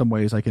 What are some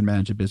ways I can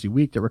manage a busy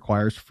week that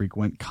requires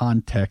frequent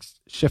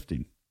context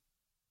shifting?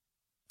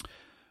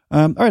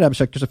 All right,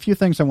 Abhishek, there's a few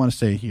things I want to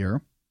say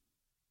here.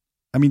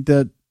 I mean,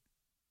 the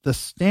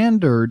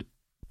standard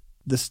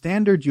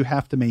you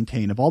have to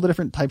maintain of all the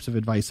different types of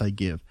advice I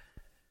give,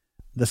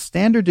 the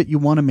standard that you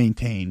want to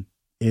maintain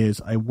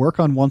is I work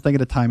on one thing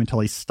at a time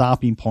until a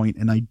stopping point,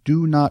 and I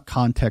do not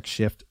context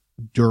shift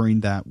during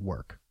that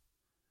work.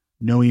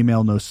 No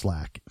email, no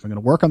Slack. If I'm going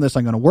to work on this,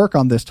 I'm going to work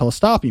on this till a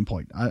stopping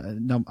point.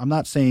 No, I'm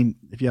not saying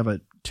if you have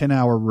a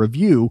 10-hour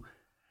review,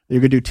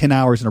 you're going to do 10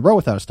 hours in a row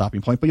without a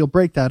stopping point, but you'll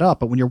break that up.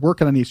 But when you're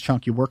working on each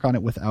chunk, you work on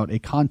it without a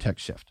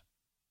context shift.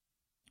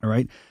 All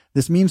right.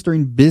 This means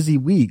during busy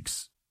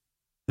weeks,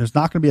 there's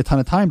not going to be a ton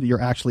of time that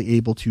you're actually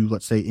able to,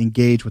 let's say,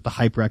 engage with the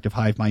hyperactive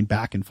hive mind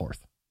back and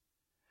forth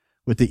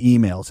with the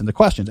emails and the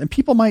questions. And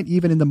people might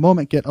even in the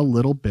moment get a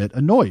little bit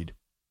annoyed.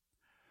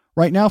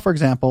 Right now, for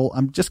example,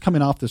 I'm just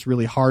coming off this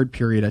really hard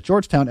period at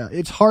Georgetown.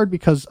 It's hard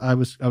because I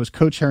was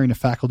co-chairing a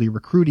faculty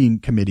recruiting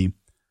committee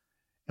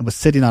and was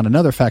sitting on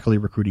another faculty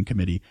recruiting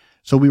committee.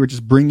 So we were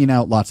just bringing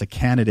out lots of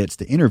candidates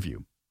to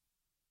interview.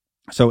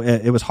 So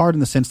it was hard in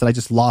the sense that I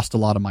just lost a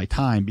lot of my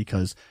time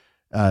because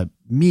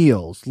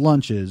meals,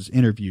 lunches,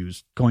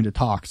 interviews, going to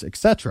talks,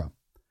 etc.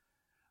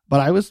 But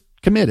I was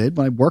committed.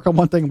 When I work on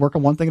one thing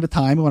at a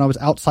time. And when I was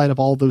outside of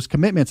all of those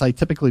commitments,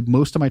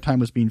 most of my time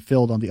was being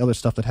filled on the other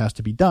stuff that has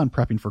to be done,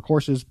 prepping for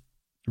courses,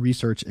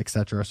 research,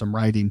 etc., some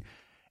writing.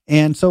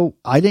 And so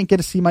I didn't get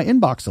to see my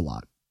inbox a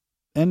lot.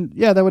 And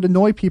yeah, that would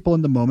annoy people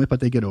in the moment,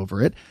 but they get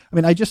over it. I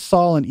mean, I just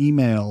saw an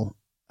email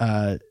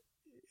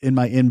in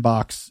my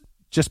inbox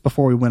just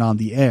before we went on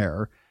the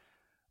air.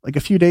 Like a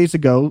few days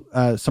ago,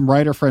 some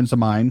writer friends of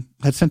mine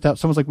had sent out,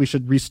 someone's like, we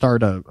should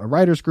restart a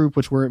writer's group,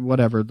 which we're,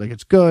 whatever, like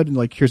it's good. And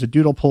like, here's a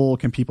doodle poll.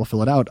 Can people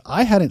fill it out?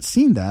 I hadn't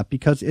seen that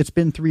because it's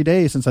been 3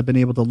 days since I've been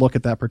able to look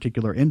at that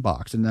particular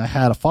inbox. And I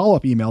had a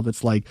follow-up email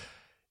that's like,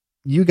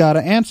 you got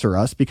to answer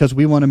us because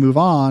we want to move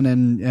on.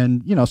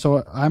 And, you know,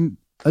 so I'm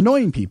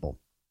annoying people.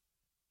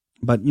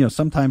 But, you know,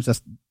 sometimes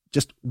that's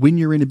just when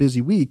you're in a busy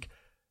week,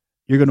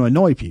 you're going to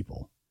annoy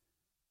people.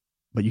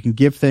 But you can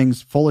give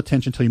things full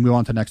attention until you move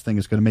on to the next thing.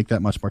 It's going to make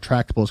that much more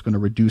tractable. It's going to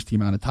reduce the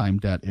amount of time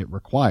that it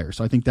requires.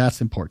 So I think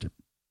that's important.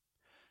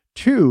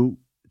 2,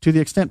 to the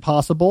extent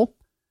possible,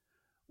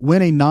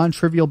 when a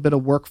non-trivial bit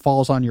of work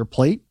falls on your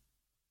plate,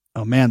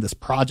 oh man, this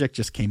project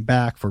just came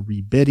back for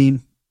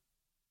rebidding.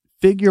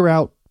 Figure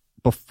out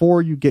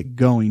before you get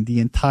going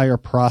the entire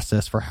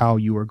process for how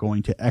you are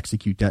going to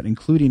execute that,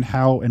 including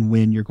how and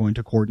when you're going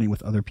to coordinate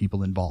with other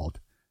people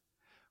involved.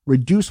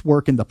 Reduce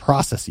work in the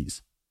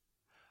processes.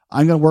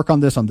 I'm going to work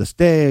on this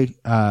day.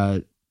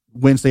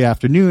 Wednesday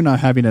afternoon, I'm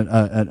having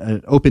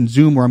an open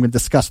Zoom where I'm going to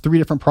discuss 3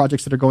 different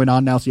projects that are going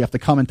on now. So you have to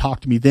come and talk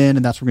to me then,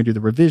 and that's where we're going to do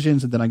the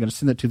revisions, and then I'm going to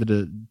send it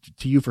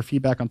to you for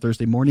feedback on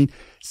Thursday morning.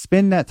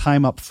 Spend that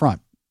time up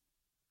front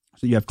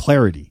so you have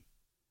clarity.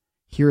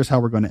 Here's how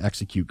we're going to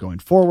execute going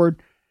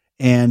forward,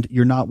 and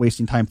you're not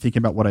wasting time thinking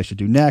about what I should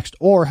do next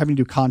or having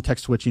to do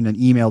context switching and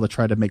email to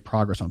try to make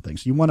progress on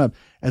things. You want to,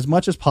 as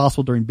much as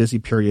possible during busy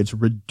periods,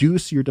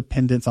 reduce your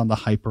dependence on the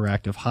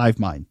hyperactive hive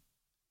mind.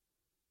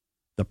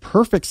 The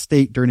perfect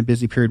state during a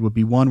busy period would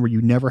be one where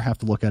you never have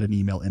to look at an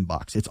email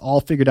inbox. It's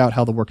all figured out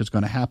how the work is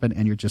going to happen,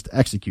 and you're just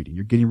executing.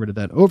 You're getting rid of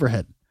that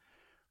overhead.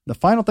 The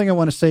final thing I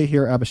want to say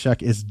here,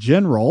 Abhishek, is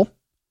general.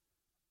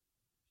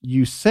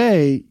 You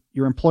say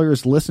your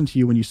employers listen to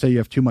you when you say you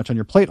have too much on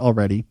your plate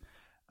already,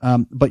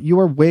 but you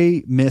are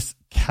way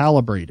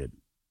miscalibrated.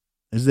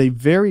 This is a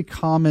very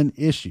common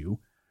issue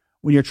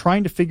when you're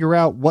trying to figure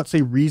out what's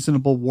a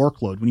reasonable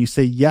workload, when you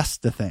say yes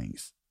to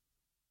things.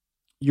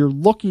 You're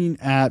looking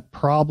at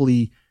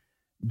probably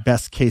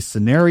best case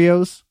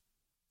scenarios.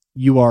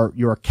 You are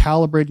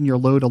calibrating your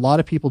load. A lot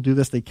of people do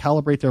this. They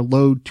calibrate their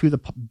load to the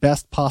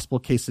best possible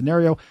case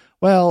scenario.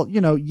 Well,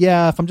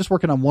 if I'm just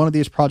working on one of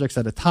these projects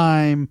at a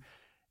time,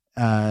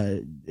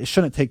 it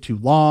shouldn't take too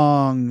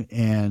long.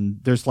 And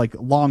there's like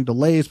long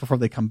delays before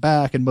they come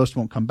back, and most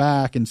won't come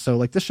back. And so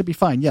like, this should be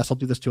fine. Yes, I'll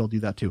do this too. I'll do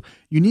that too.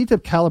 You need to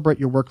calibrate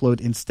your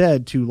workload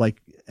instead to like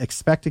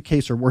expected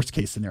case or worst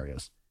case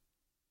scenarios.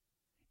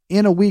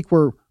 In a week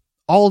where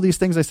all of these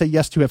things I say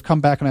yes to have come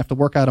back and I have to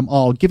work out them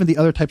all, given the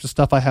other types of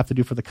stuff I have to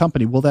do for the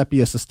company, will that be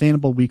a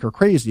sustainable week or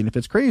crazy? And if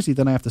it's crazy,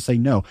 then I have to say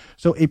no.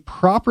 So a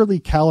properly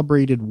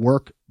calibrated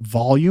work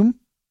volume,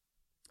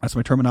 that's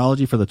my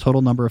terminology for the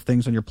total number of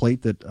things on your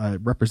plate that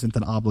represent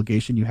an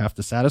obligation you have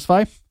to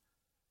satisfy.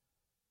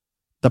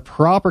 The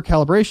proper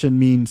calibration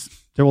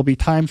means there will be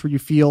times where you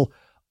feel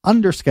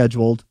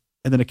underscheduled,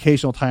 and then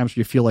occasional times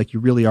where you feel like you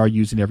really are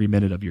using every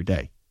minute of your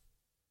day.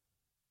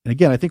 And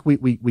again, I think we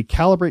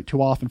calibrate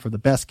too often for the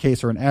best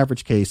case or an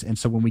average case. And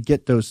so when we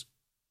get those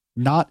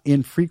not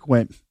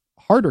infrequent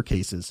harder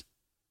cases,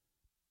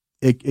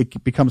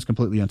 it becomes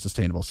completely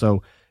unsustainable.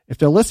 So if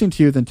they're listening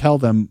to you, then tell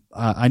them,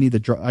 I need to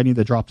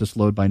drop this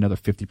load by another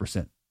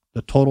 50%,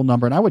 the total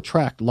number. And I would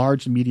track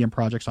large and medium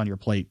projects on your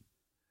plate.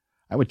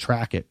 I would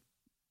track it.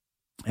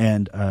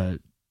 And,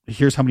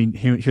 here's how many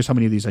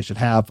of these I should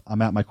have.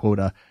 I'm at my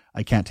quota.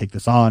 I can't take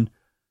this on.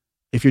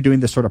 If you're doing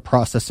this sort of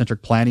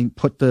process-centric planning,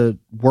 put the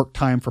work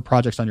time for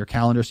projects on your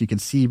calendar so you can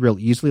see real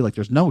easily, like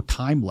there's no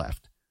time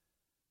left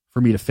for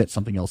me to fit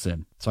something else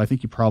in. So I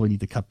think you probably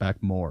need to cut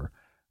back more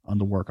on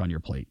the work on your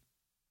plate.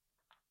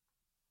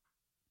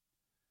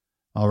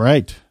 All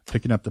right,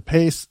 picking up the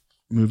pace,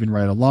 moving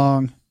right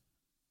along.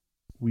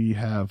 We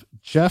have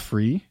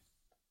Jeffrey.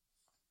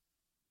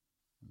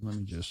 Let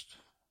me just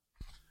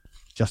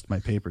adjust my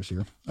papers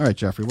here. All right,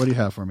 Jeffrey, what do you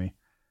have for me?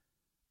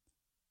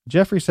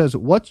 Jeffrey says,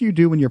 what do you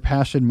do when your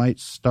passion might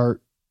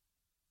start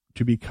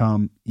to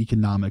become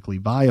economically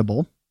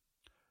viable?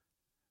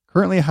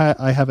 Currently,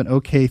 I have an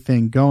okay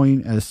thing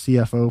going as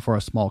CFO for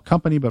a small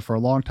company, but for a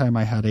long time,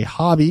 I had a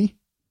hobby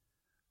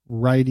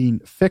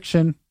writing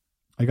fiction.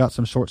 I got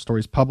some short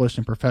stories published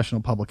in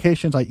professional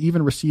publications. I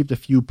even received a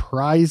few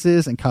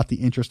prizes and caught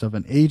the interest of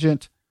an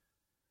agent.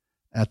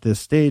 At this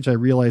stage, I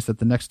realized that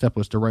the next step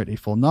was to write a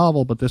full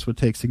novel, but this would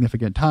take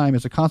significant time.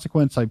 As a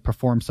consequence, I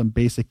performed some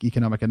basic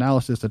economic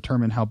analysis to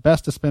determine how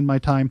best to spend my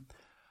time.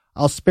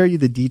 I'll spare you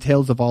the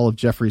details of all of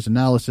Jeffrey's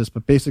analysis,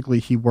 but basically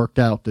he worked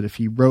out that if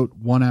he wrote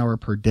 1 hour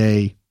per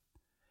day,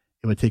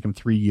 it would take him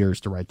 3 years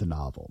to write the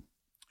novel.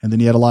 And then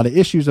he had a lot of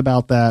issues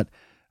about that.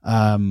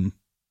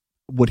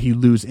 Would he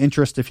lose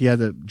interest if he had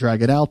to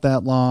drag it out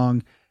that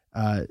long?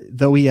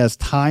 Though he has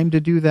time to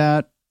do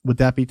that, would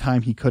that be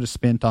time he could have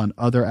spent on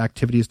other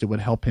activities that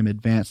would help him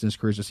advance in his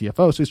career as a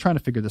CFO? So he's trying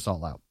to figure this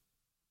all out.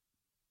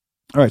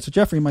 All right. So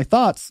Jeffrey, my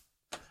thoughts.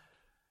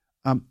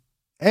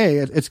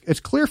 It's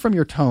clear from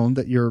your tone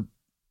that you're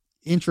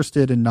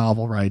interested in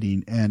novel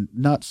writing and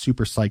not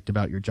super psyched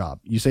about your job.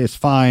 You say it's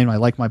fine. I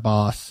like my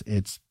boss.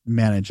 It's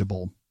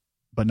manageable,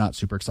 but not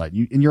super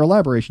excited. In your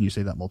elaboration, you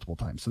say that multiple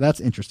times. So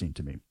that's interesting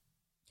to me.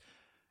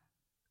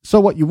 So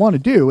what you want to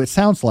do, it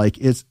sounds like,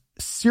 is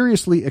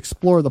seriously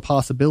explore the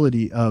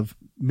possibility of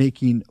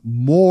making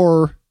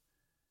more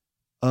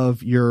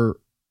of your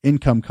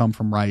income come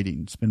from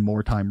writing, spend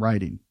more time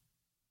writing.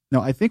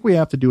 Now, I think we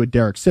have to do a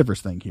Derek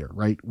Sivers thing here,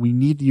 right? We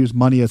need to use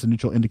money as a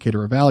neutral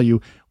indicator of value.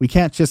 We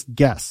can't just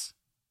guess,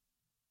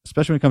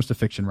 especially when it comes to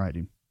fiction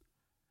writing.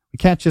 We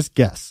can't just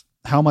guess.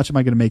 How much am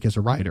I going to make as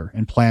a writer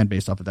and plan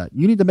based off of that?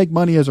 You need to make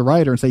money as a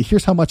writer and say,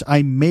 here's how much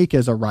I make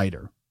as a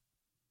writer.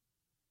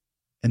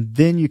 And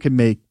then you can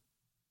make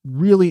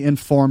really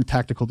informed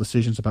tactical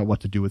decisions about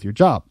what to do with your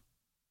job.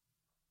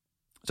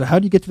 So how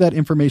do you get to that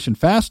information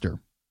faster?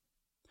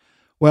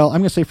 Well, I'm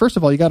going to say, first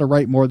of all, you got to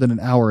write more than an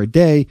hour a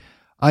day.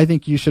 I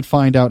think you should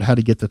find out how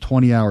to get to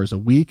 20 hours a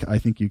week. I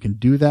think you can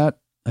do that.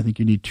 I think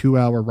you need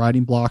 2-hour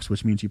writing blocks,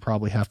 which means you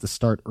probably have to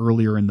start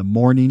earlier in the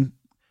morning,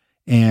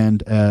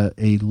 and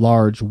a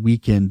large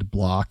weekend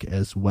block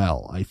as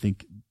well. I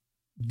think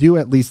Do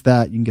at least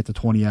that. You can get to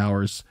 20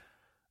 hours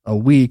a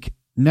week.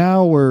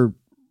 Now we're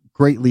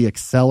greatly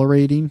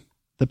accelerating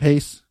the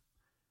pace.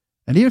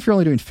 And even if you're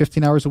only doing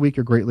 15 hours a week,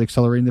 you're greatly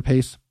accelerating the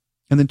pace.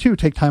 And then 2,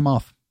 take time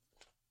off.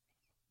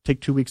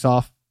 Take 2 weeks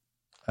off.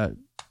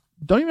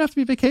 Don't even have to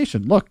be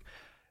vacation. Look,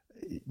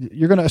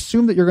 you're going to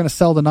assume that you're going to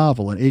sell the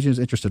novel. An agent is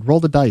interested. Roll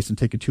the dice and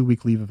take a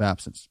 2-week leave of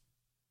absence.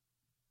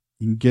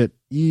 You can get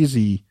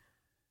easy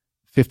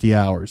 50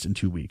 hours in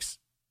 2 weeks.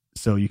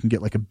 So you can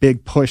get like a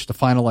big push to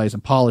finalize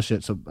and polish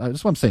it. So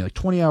that's what I'm saying, like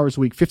 20 hours a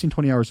week, 15,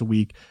 20 hours a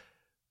week,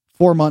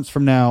 4 months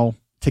from now,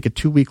 take a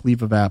 2-week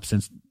leave of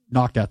absence,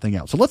 knock that thing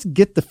out. So let's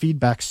get the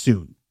feedback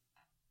soon.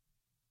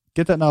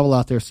 Get that novel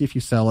out there. See if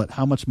you sell it.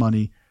 How much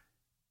money?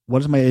 What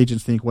does my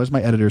agents think? What does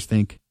my editors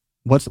think?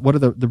 What are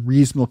the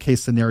reasonable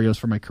case scenarios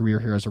for my career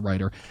here as a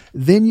writer?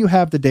 Then you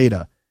have the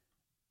data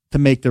to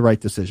make the right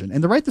decision.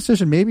 And the right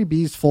decision maybe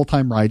be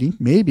full-time writing.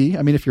 Maybe.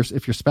 I mean, if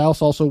your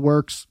spouse also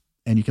works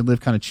and you can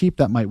live kind of cheap,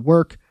 that might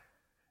work.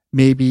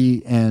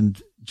 Maybe.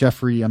 And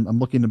Jeffrey, I'm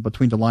looking in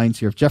between the lines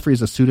here. If Jeffrey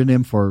is a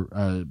pseudonym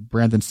for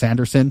Brandon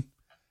Sanderson,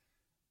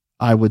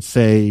 I would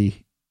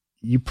say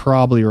you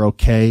probably are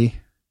okay.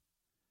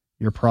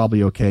 You're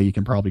probably okay. You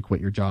can probably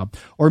quit your job.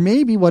 Or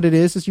maybe what it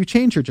is you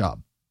change your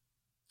job.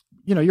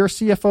 You know, you're a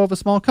CFO of a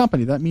small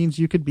company. That means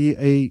you could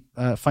be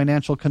a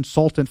financial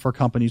consultant for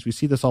companies. We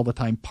see this all the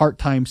time.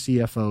 Part-time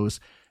CFOs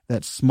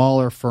that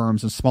smaller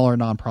firms and smaller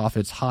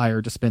nonprofits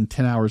hire to spend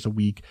 10 hours a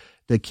week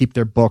to keep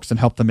their books and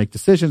help them make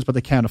decisions, but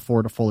they can't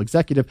afford a full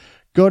executive.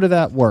 Go to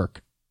that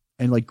work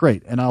and like,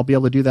 great. And I'll be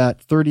able to do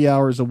that 30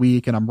 hours a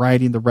week and I'm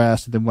writing the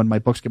rest. And then when my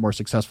books get more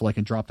successful, I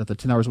can drop that to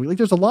 10 hours a week. Like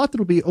there's a lot that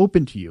will be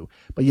open to you,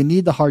 but you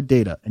need the hard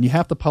data and you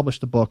have to publish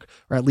the book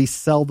or at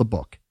least sell the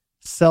book.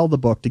 Sell the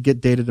book to get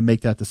data to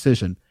make that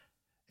decision.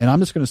 And I'm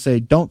just going to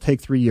say, don't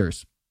take 3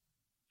 years.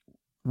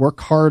 Work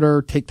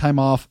harder, take time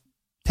off,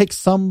 take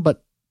some,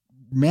 but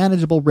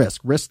manageable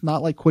risk. Risk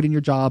not like quitting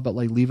your job, but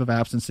like leave of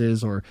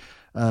absences or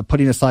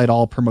putting aside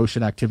all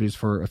promotion activities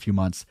for a few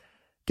months.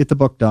 Get the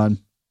book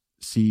done.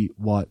 See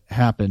what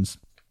happens.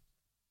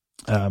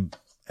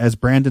 As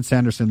Brandon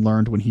Sanderson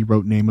learned when he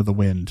wrote Name of the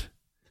Wind,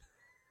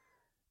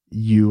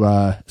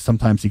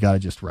 sometimes you got to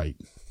just write.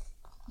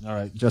 All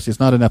right, Jesse, it's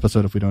not an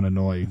episode if we don't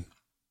annoy.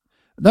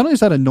 Not only does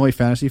that annoy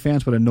fantasy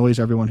fans, but annoys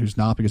everyone who's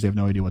not because they have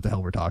no idea what the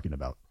hell we're talking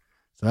about.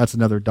 So that's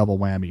another double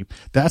whammy.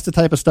 That's the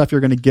type of stuff you're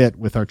going to get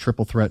with our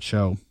Triple Threat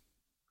show.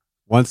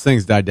 Once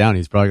things die down,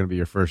 he's probably going to be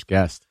your first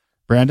guest.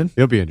 Brandon?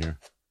 He'll be in here.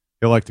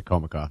 He'll like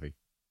Tacoma coffee.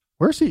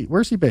 Where's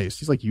he based?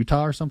 He's like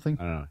Utah or something?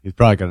 I don't know. He's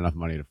probably got enough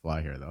money to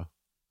fly here, though.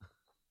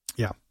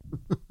 Yeah.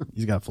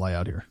 He's got to fly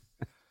out here.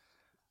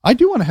 I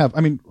do want to have,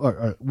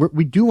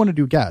 we do want to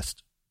do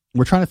guests.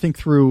 We're trying to think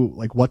through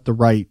like what the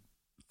right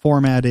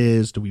format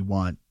is. Do we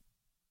want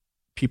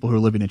people who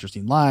are living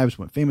interesting lives?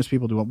 Want famous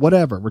people? Do we want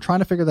whatever? We're trying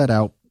to figure that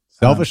out.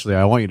 Selfishly,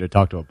 I want you to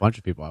talk to a bunch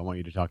of people. I want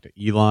you to talk to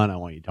Elon. I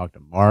want you to talk to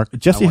Mark.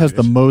 Jesse has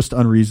the most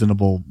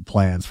unreasonable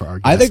plans for our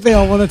guests. I think they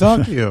all want to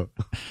talk to you.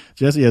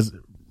 Jesse has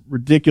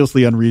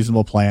ridiculously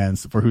unreasonable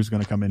plans for who's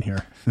going to come in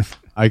here.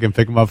 I can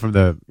pick them up from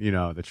the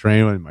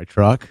train in my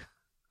truck.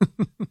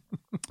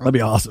 That'd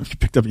be awesome. If you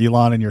picked up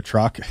Elon in your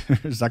truck,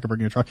 Zuckerberg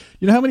in your truck.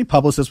 You know how many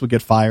publicists would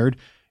get fired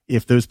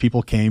if those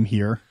people came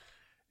here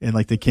and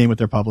like they came with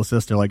their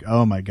publicist? They're like,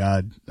 oh my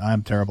God,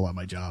 I'm terrible at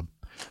my job.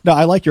 No,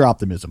 I like your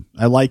optimism.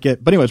 I like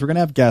it. But anyways, we're going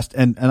to have guests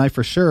and I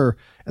for sure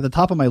at the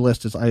top of my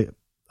list is I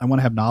want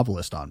to have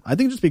novelists on. I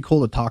think it'd just be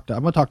cool to I'm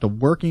going to talk to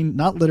working,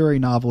 not literary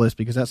novelists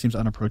because that seems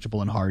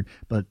unapproachable and hard,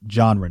 but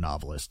genre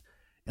novelists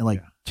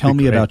and tell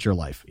me about your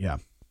life. Yeah.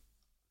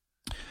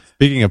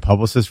 Speaking of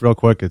publicists real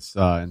quick, it's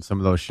in some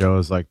of those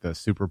shows like the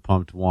Super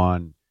Pumped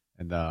one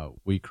and the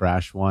We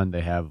Crash one,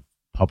 they have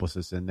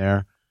publicists in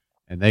there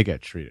and they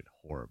get treated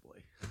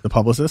horribly. The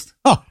publicist?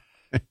 Oh,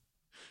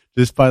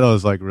 just by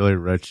those like really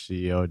rich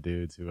CEO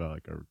dudes who are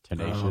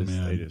tenacious.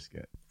 They just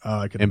get,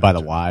 and by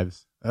the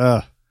wives.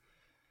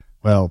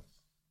 Well,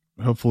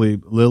 hopefully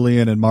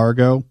Lillian and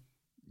Margot,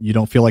 you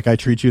don't feel like I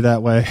treat you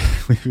that way.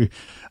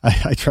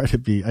 I try to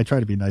be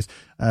nice.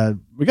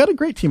 We got a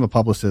great team of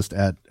publicists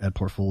at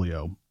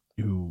Portfolio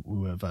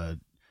who have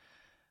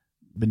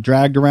been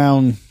dragged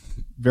around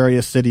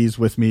various cities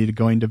with me to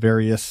going to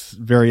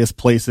various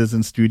places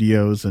and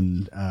studios.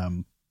 And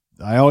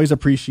I always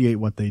appreciate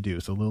what they do.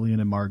 So Lillian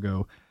and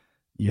Margot,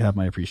 you have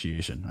my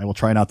appreciation. I will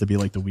try not to be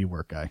like the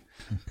WeWork guy.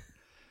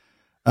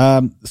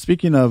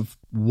 Speaking of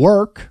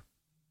work,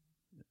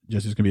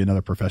 Jesse's going to be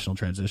another professional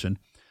transition.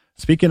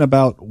 Speaking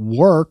about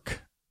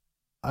work,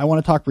 I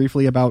want to talk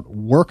briefly about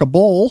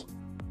Workable,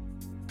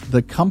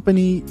 the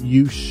company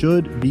you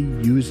should be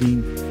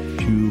using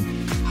to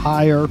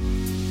hire.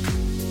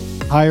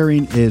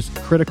 Hiring is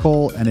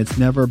critical and it's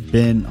never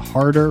been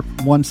harder.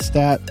 One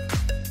stat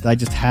that I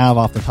just have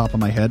off the top of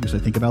my head as I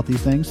think about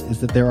these things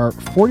is that there are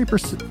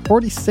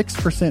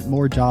 46%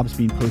 more jobs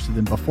being posted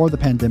than before the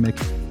pandemic,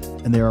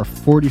 and there are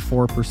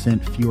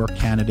 44% fewer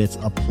candidates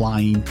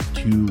applying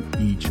to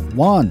each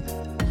one.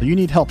 So you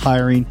need help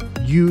hiring.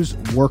 Use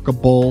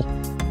Workable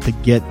to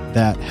get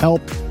that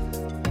help.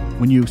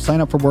 When you sign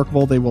up for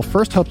Workable, they will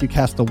first help you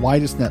cast the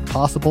widest net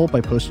possible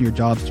by posting your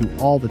jobs to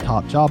all the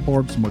top job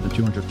boards, more than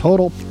 200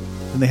 total.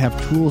 And they have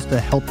tools to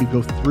help you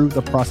go through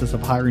the process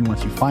of hiring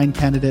once you find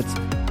candidates,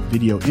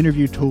 video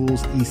interview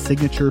tools,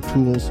 e-signature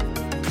tools.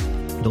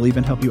 They'll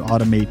even help you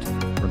automate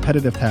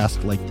repetitive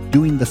tasks like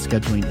doing the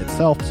scheduling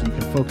itself, so you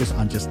can focus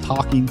on just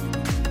talking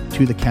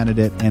to the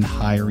candidate and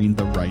hiring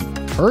the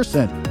right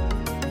person.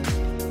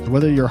 So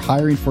whether you're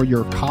hiring for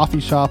your coffee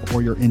shop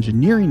or your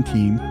engineering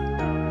team,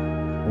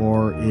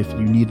 or if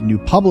you need a new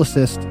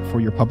publicist for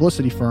your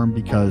publicity firm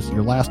because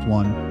your last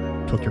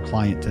one took your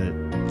client to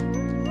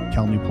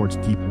Cal Newport's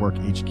Deep Work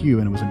HQ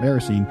and it was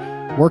embarrassing,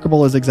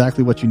 Workable is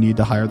exactly what you need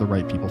to hire the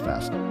right people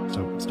fast.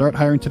 So start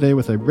hiring today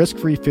with a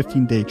risk-free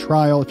 15-day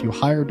trial. If you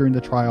hire during the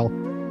trial,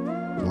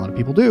 a lot of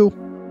people do,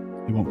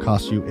 it won't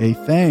cost you a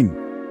thing.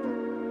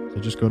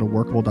 So just go to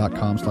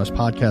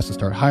workable.com/podcast to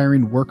start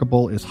hiring.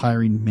 Workable is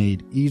hiring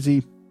made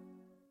easy.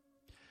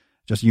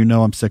 Just,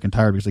 I'm sick and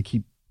tired because I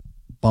keep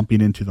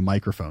bumping into the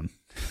microphone.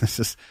 This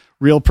is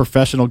real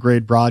professional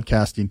grade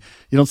broadcasting.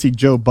 You don't see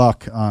Joe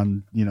Buck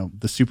on,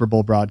 the Super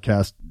Bowl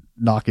broadcast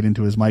knock it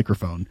into his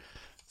microphone.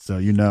 So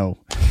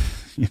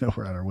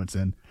we're at our wits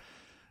end.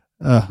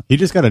 He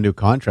just got a new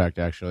contract,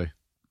 actually.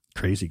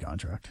 Crazy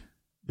contract.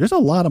 There's a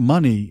lot of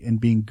money in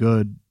being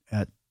good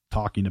at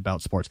talking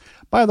about sports.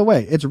 By the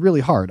way, it's really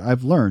hard.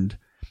 I've learned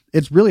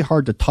it's really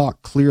hard to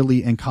talk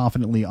clearly and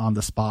confidently on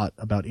the spot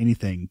about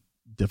anything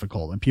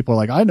difficult. And people are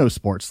like, I know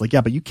sports. Like,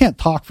 yeah, but you can't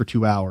talk for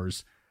 2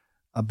 hours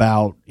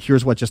about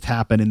here's what just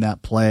happened in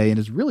that play. And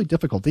it's really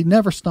difficult. They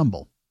never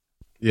stumble.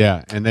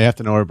 Yeah. And they have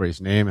to know everybody's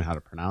name and how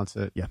to pronounce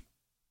it. Yeah.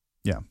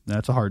 Yeah.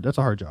 That's a hard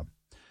job.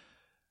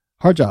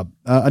 Hard job.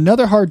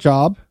 Another hard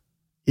job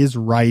is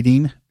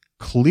writing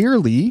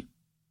clearly.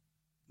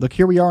 Look,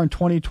 here we are in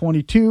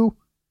 2022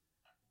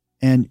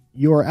 and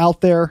you're out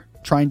there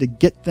trying to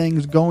get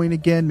things going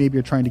again. Maybe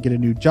you're trying to get a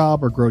new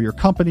job or grow your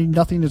company.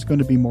 Nothing is going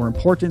to be more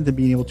important than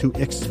being able to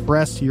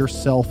express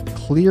yourself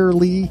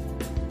clearly.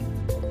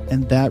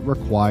 And that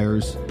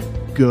requires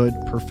good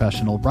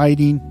professional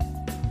writing.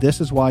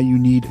 This is why you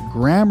need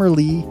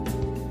Grammarly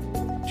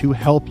to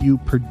help you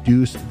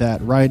produce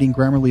that writing.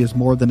 Grammarly is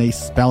more than a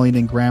spelling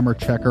and grammar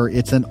checker.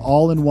 It's an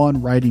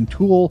all-in-one writing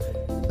tool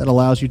that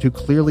allows you to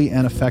clearly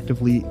and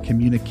effectively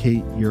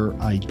communicate your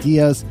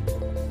ideas.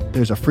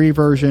 There's a free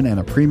version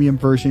and a premium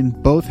version.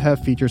 Both have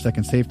features that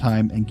can save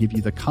time and give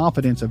you the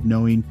confidence of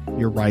knowing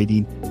your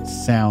writing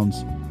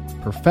sounds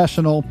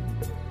professional.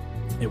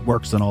 It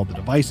works on all the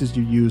devices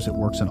you use. It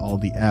works on all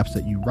the apps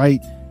that you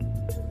write.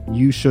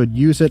 You should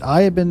use it.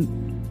 I have been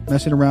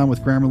messing around with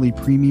Grammarly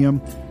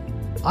Premium.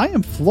 I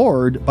am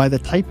floored by the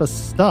type of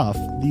stuff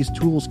these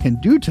tools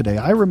can do today.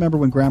 I remember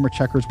when grammar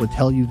checkers would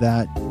tell you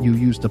that you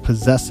used the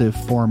possessive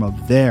form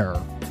of there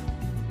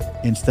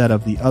instead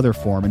of the other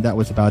form, and that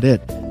was about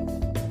it.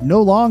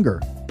 No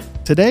longer.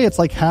 Today, it's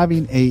like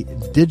having a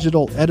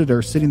digital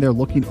editor sitting there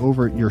looking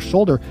over your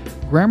shoulder.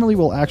 Grammarly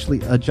will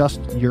actually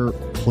adjust your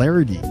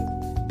clarity.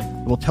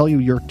 It will tell you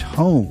your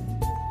tone.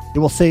 It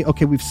will say,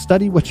 okay, we've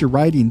studied what you're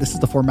writing. This is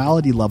the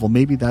formality level.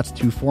 Maybe that's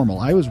too formal.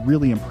 I was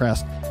really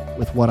impressed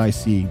with what I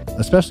see,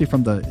 especially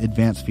from the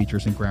advanced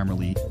features in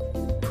Grammarly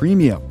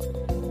Premium.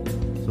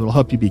 So it'll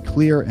help you be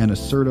clear and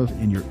assertive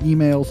in your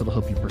emails. It'll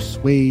help you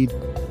persuade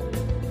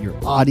your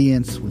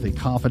audience with a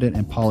confident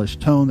and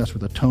polished tone. That's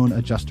where the tone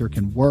adjuster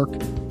can work.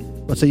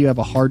 Let's say you have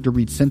a hard to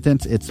read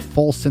sentence. Its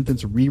full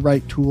sentence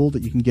rewrite tool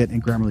that you can get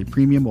in Grammarly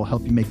Premium will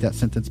help you make that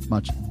sentence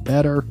much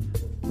better.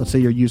 Let's say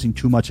you're using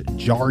too much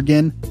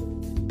jargon.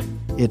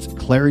 Its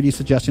clarity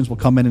suggestions will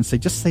come in and say,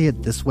 just say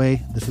it this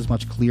way. This is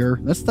much clearer.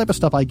 That's the type of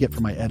stuff I get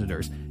from my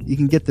editors. You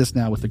can get this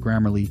now with the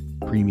Grammarly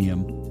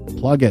Premium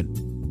plugin.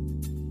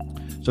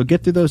 So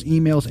get through those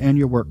emails and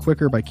your work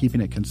quicker by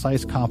keeping it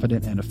concise,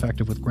 confident, and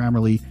effective with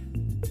Grammarly.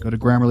 Go to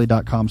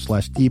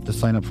Grammarly.com/deep to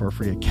sign up for a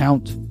free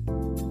account.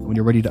 When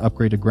you're ready to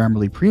upgrade to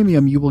Grammarly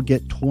Premium, you will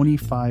get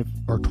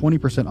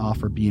 20% off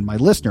for being my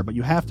listener. But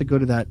you have to go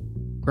to that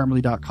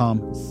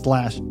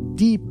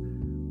Grammarly.com/deep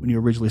when you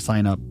originally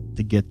sign up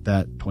to get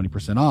that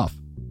 20% off.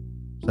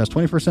 So that's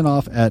 20%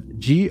 off at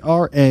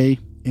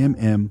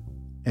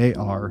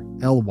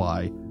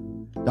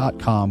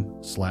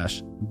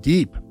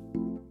GRAMMARLY.com/deep.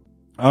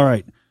 All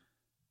right,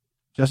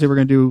 Jesse, we're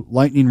going to do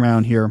lightning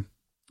round here.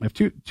 I have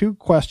two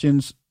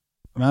questions.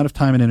 I'm out of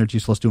time and energy,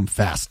 so let's do them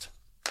fast.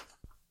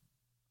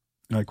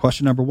 All right,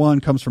 question number 1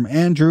 comes from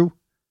Andrew.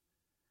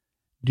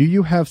 Do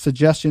you have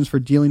suggestions for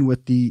dealing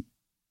with the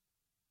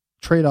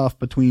trade-off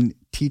between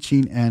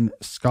teaching and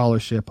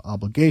scholarship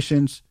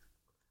obligations?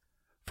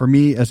 For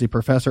me, as a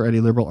professor at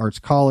a liberal arts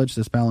college,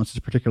 this balance is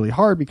particularly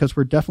hard because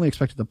we're definitely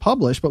expected to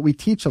publish, but we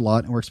teach a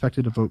lot and we're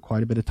expected to devote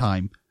quite a bit of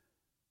time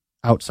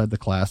outside the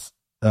class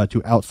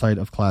to outside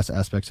of class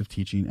aspects of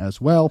teaching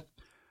as well.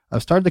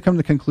 I've started to come to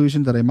the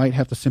conclusion that I might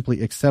have to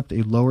simply accept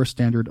a lower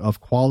standard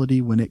of quality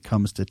when it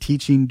comes to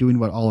teaching, doing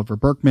what Oliver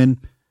Berkman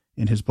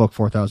in his book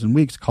 4,000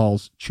 Weeks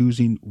calls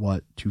choosing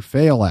what to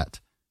fail at.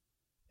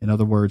 In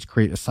other words,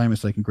 create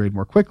assignments that I can grade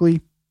more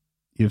quickly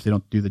even if they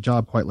don't do the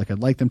job quite like I'd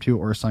like them to,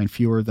 or assign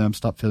fewer of them,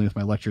 stop failing with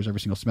my lectures every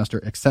single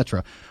semester,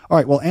 etc. All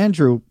right. Well,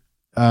 Andrew,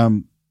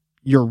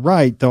 you're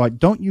right, though. I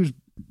don't use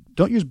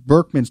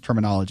Berkman's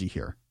terminology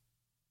here.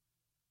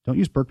 Don't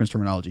use Berkman's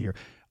terminology here.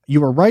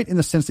 You are right in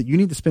the sense that you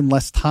need to spend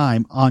less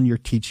time on your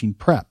teaching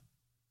prep,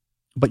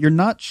 but you're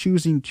not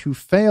choosing to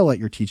fail at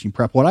your teaching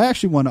prep. What I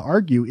actually want to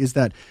argue is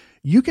that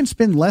you can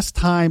spend less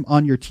time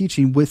on your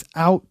teaching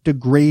without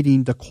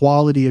degrading the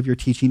quality of your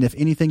teaching. If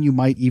anything, you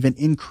might even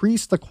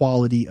increase the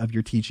quality of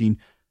your teaching.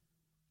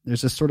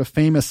 There's this sort of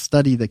famous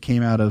study that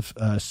came out of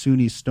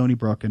SUNY Stony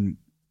Brook, and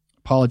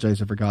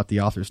apologize, I forgot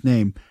the author's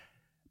name,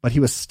 but he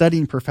was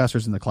studying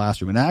professors in the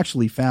classroom and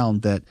actually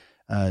found that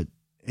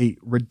a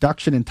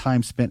reduction in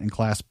time spent in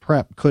class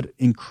prep could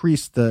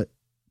increase the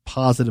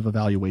positive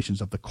evaluations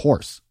of the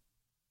course.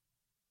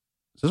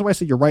 So this is why I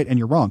say you're right and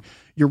you're wrong.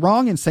 You're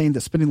wrong in saying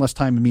that spending less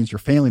time means you're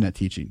failing at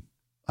teaching.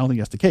 I don't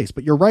think that's the case,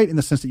 but you're right in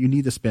the sense that you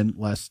need to spend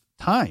less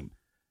time.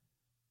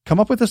 Come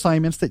up with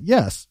assignments that,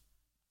 yes,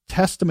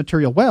 test the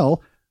material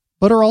well,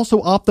 but are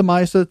also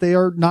optimized so that they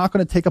are not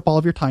going to take up all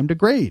of your time to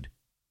grade.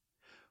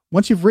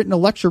 Once you've written a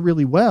lecture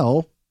really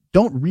well,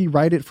 don't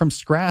rewrite it from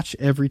scratch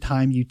every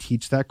time you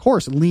teach that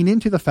course. Lean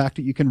into the fact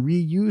that you can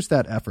reuse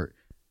that effort.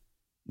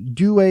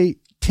 Do a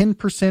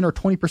 10% or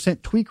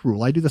 20% tweak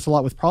rule. I do this a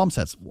lot with problem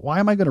sets. Why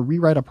am I going to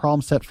rewrite a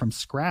problem set from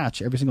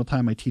scratch every single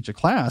time I teach a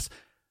class?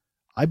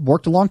 I've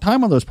worked a long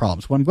time on those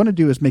problems. What I'm going to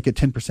do is make it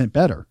 10%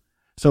 better.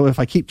 So if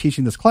I keep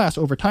teaching this class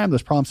over time,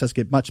 those problem sets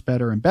get much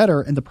better and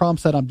better. And the problem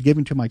set I'm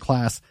giving to my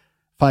class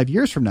 5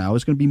 years from now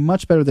is going to be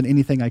much better than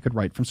anything I could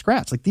write from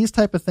scratch. Like these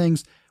type of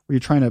things where you're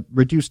trying to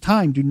reduce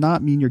time do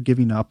not mean you're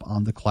giving up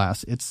on the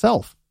class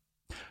itself.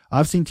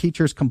 I've seen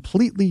teachers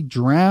completely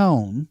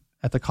drown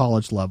at the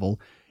college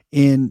level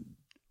in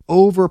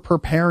over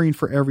preparing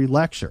for every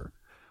lecture,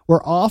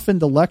 where often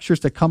the lectures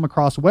that come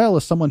across well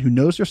is someone who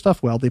knows their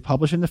stuff well, they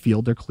publish in the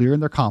field, they're clear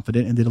and they're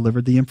confident, and they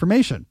delivered the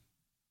information.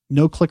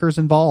 No clickers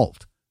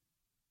involved.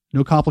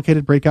 No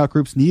complicated breakout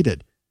groups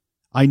needed.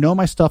 I know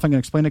my stuff. I'm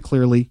going to explain it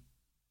clearly.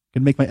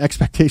 Going to make my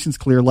expectations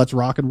clear. Let's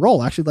rock and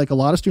roll. Actually, like a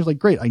lot of students, like,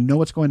 great, I know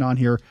what's going on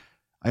here.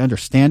 I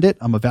understand it.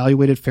 I'm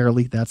evaluated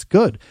fairly. That's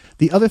good.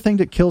 The other thing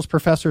that kills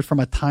professors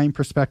from a time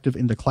perspective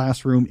in the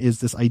classroom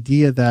is this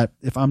idea that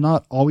if I'm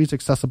not always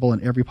accessible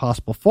in every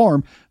possible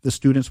form, the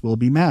students will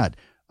be mad.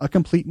 A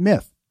complete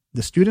myth.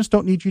 The students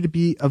don't need you to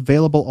be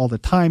available all the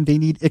time. They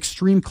need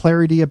extreme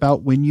clarity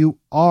about when you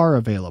are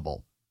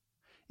available.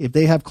 If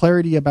they have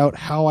clarity about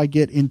how I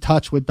get in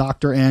touch with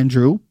Dr.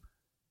 Andrew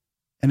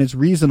and it's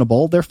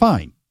reasonable, they're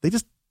fine. They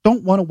just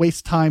don't want to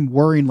waste time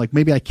worrying like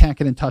maybe I can't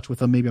get in touch with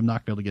them. Maybe I'm not going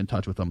to be able to get in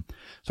touch with them.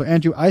 So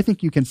Andrew, I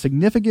think you can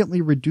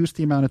significantly reduce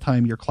the amount of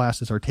time your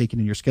classes are taking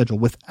in your schedule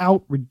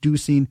without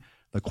reducing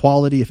the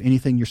quality. If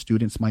anything, your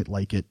students might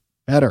like it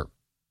better.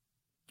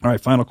 All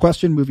right. Final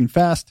question, moving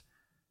fast,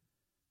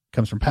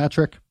 comes from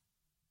Patrick.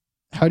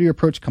 How do you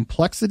approach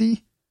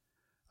complexity?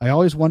 I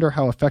always wonder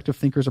how effective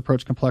thinkers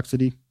approach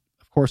complexity.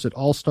 Of course, it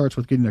all starts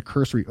with getting a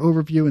cursory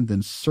overview and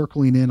then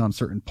circling in on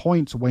certain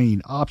points,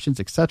 weighing options,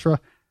 etc.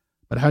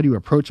 But how do you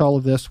approach all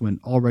of this when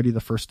already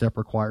the first step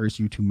requires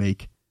you to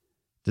make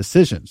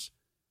decisions?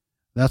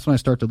 That's when I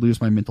start to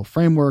lose my mental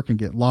framework and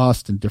get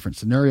lost in different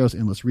scenarios,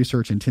 endless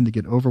research, and tend to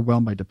get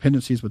overwhelmed by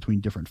dependencies between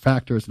different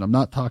factors. And I'm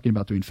not talking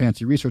about doing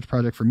fancy research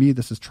project. For me,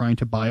 this is trying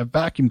to buy a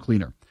vacuum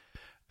cleaner.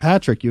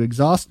 Patrick, you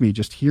exhaust me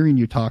just hearing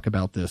you talk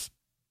about this.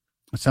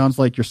 It sounds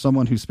like you're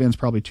someone who spends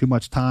probably too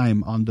much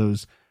time on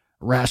those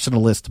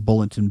rationalist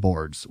bulletin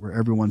boards where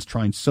everyone's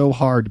trying so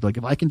hard to be like,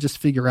 if I can just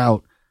figure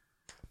out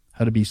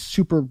how to be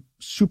super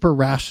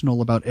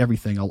rational about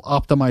everything, I'll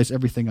optimize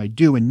everything I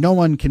do, and no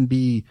one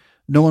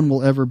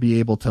will ever be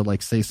able to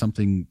like say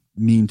something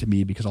mean to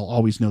me because I'll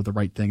always know the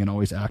right thing and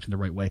always act in the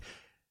right way.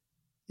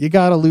 You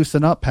got to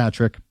loosen up,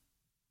 Patrick.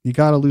 You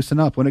got to loosen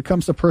up. When it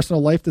comes to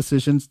personal life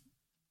decisions,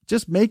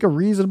 just make a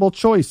reasonable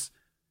choice.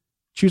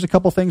 Choose a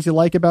couple things you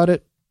like about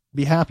it,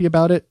 be happy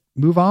about it,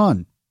 move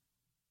on.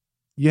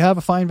 You have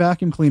a fine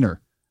vacuum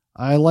cleaner.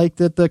 I like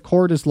that the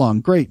cord is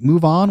long. Great.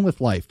 Move on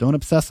with life. Don't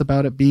obsess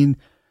about it being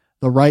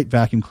the right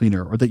vacuum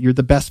cleaner or that you're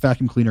the best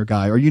vacuum cleaner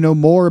guy or you know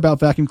more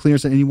about vacuum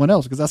cleaners than anyone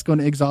else because that's going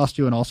to exhaust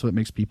you and also it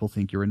makes people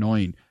think you're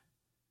annoying.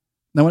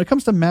 Now, when it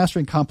comes to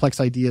mastering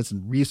complex ideas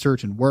and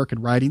research and work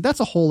and writing,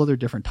 that's a whole other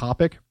different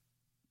topic.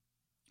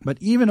 But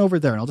even over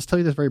there, and I'll just tell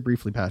you this very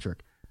briefly,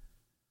 Patrick,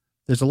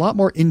 there's a lot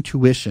more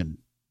intuition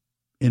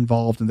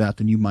involved in that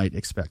than you might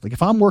expect. Like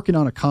if I'm working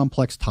on a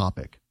complex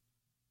topic,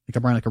 like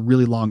I'm writing like a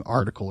really long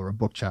article or a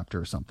book chapter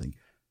or something,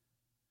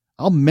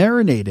 I'll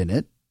marinate in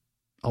it.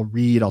 I'll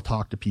read, I'll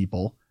talk to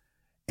people.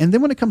 And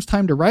then when it comes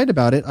time to write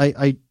about it,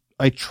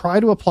 I try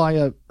to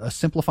apply a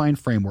simplifying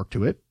framework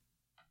to it.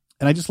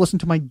 And I just listen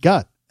to my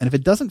gut. And if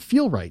it doesn't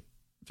feel right,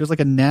 if there's like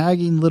a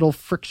nagging little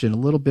friction, a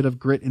little bit of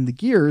grit in the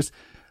gears,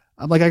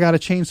 I'm like, I got to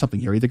change something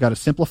here. Either got to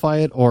simplify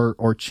it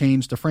or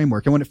change the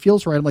framework. And when it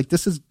feels right, I'm like,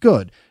 this is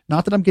good.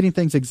 Not that I'm getting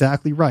things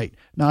exactly right.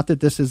 Not that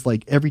this is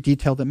like every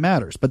detail that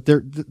matters, but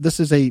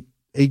this is a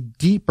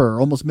deeper,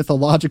 almost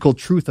mythological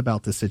truth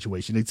about this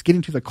situation. It's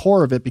getting to the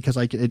core of it because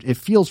it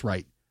feels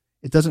right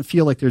It doesn't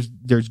feel like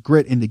there's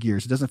grit in the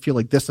gears. It doesn't feel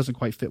like this doesn't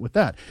quite fit with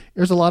that.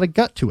 There's a lot of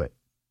gut to it.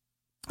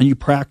 And you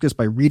practice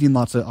by reading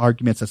lots of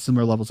arguments at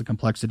similar levels of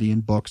complexity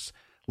in books,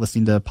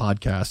 listening to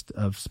podcasts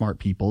of smart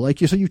people.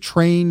 So you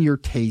train your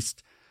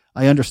taste.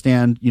 I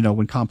understand,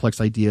 when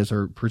complex ideas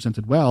are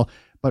presented well,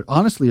 but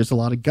honestly, there's a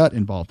lot of gut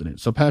involved in it.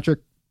 So Patrick,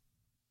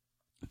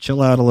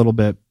 chill out a little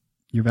bit.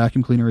 Your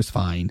vacuum cleaner is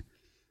fine.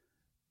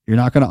 You're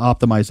not going to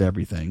optimize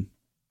everything.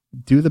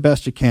 Do the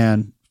best you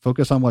can.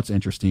 Focus on what's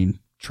interesting.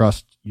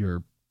 Trust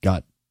your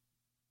gut.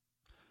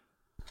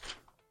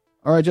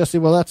 All right, Jesse.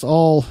 Well, that's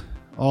all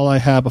I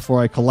have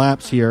before I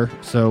collapse here.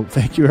 So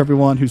thank you,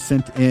 everyone who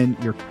sent in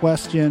your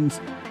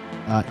questions.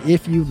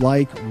 If you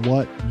like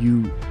what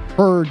you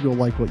heard, you'll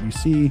like what you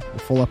see. The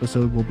full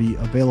episode will be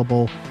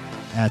available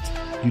at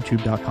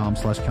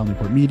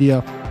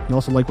youtube.com/CalNewportMedia. You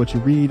also like what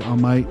you read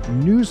on my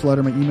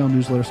newsletter, my email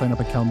newsletter. Sign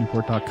up at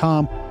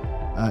calnewport.com.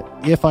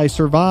 If I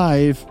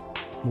survive,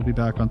 we'll be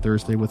back on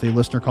Thursday with a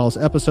listener calls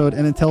episode.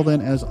 And until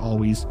then, as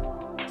always,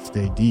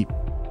 stay deep.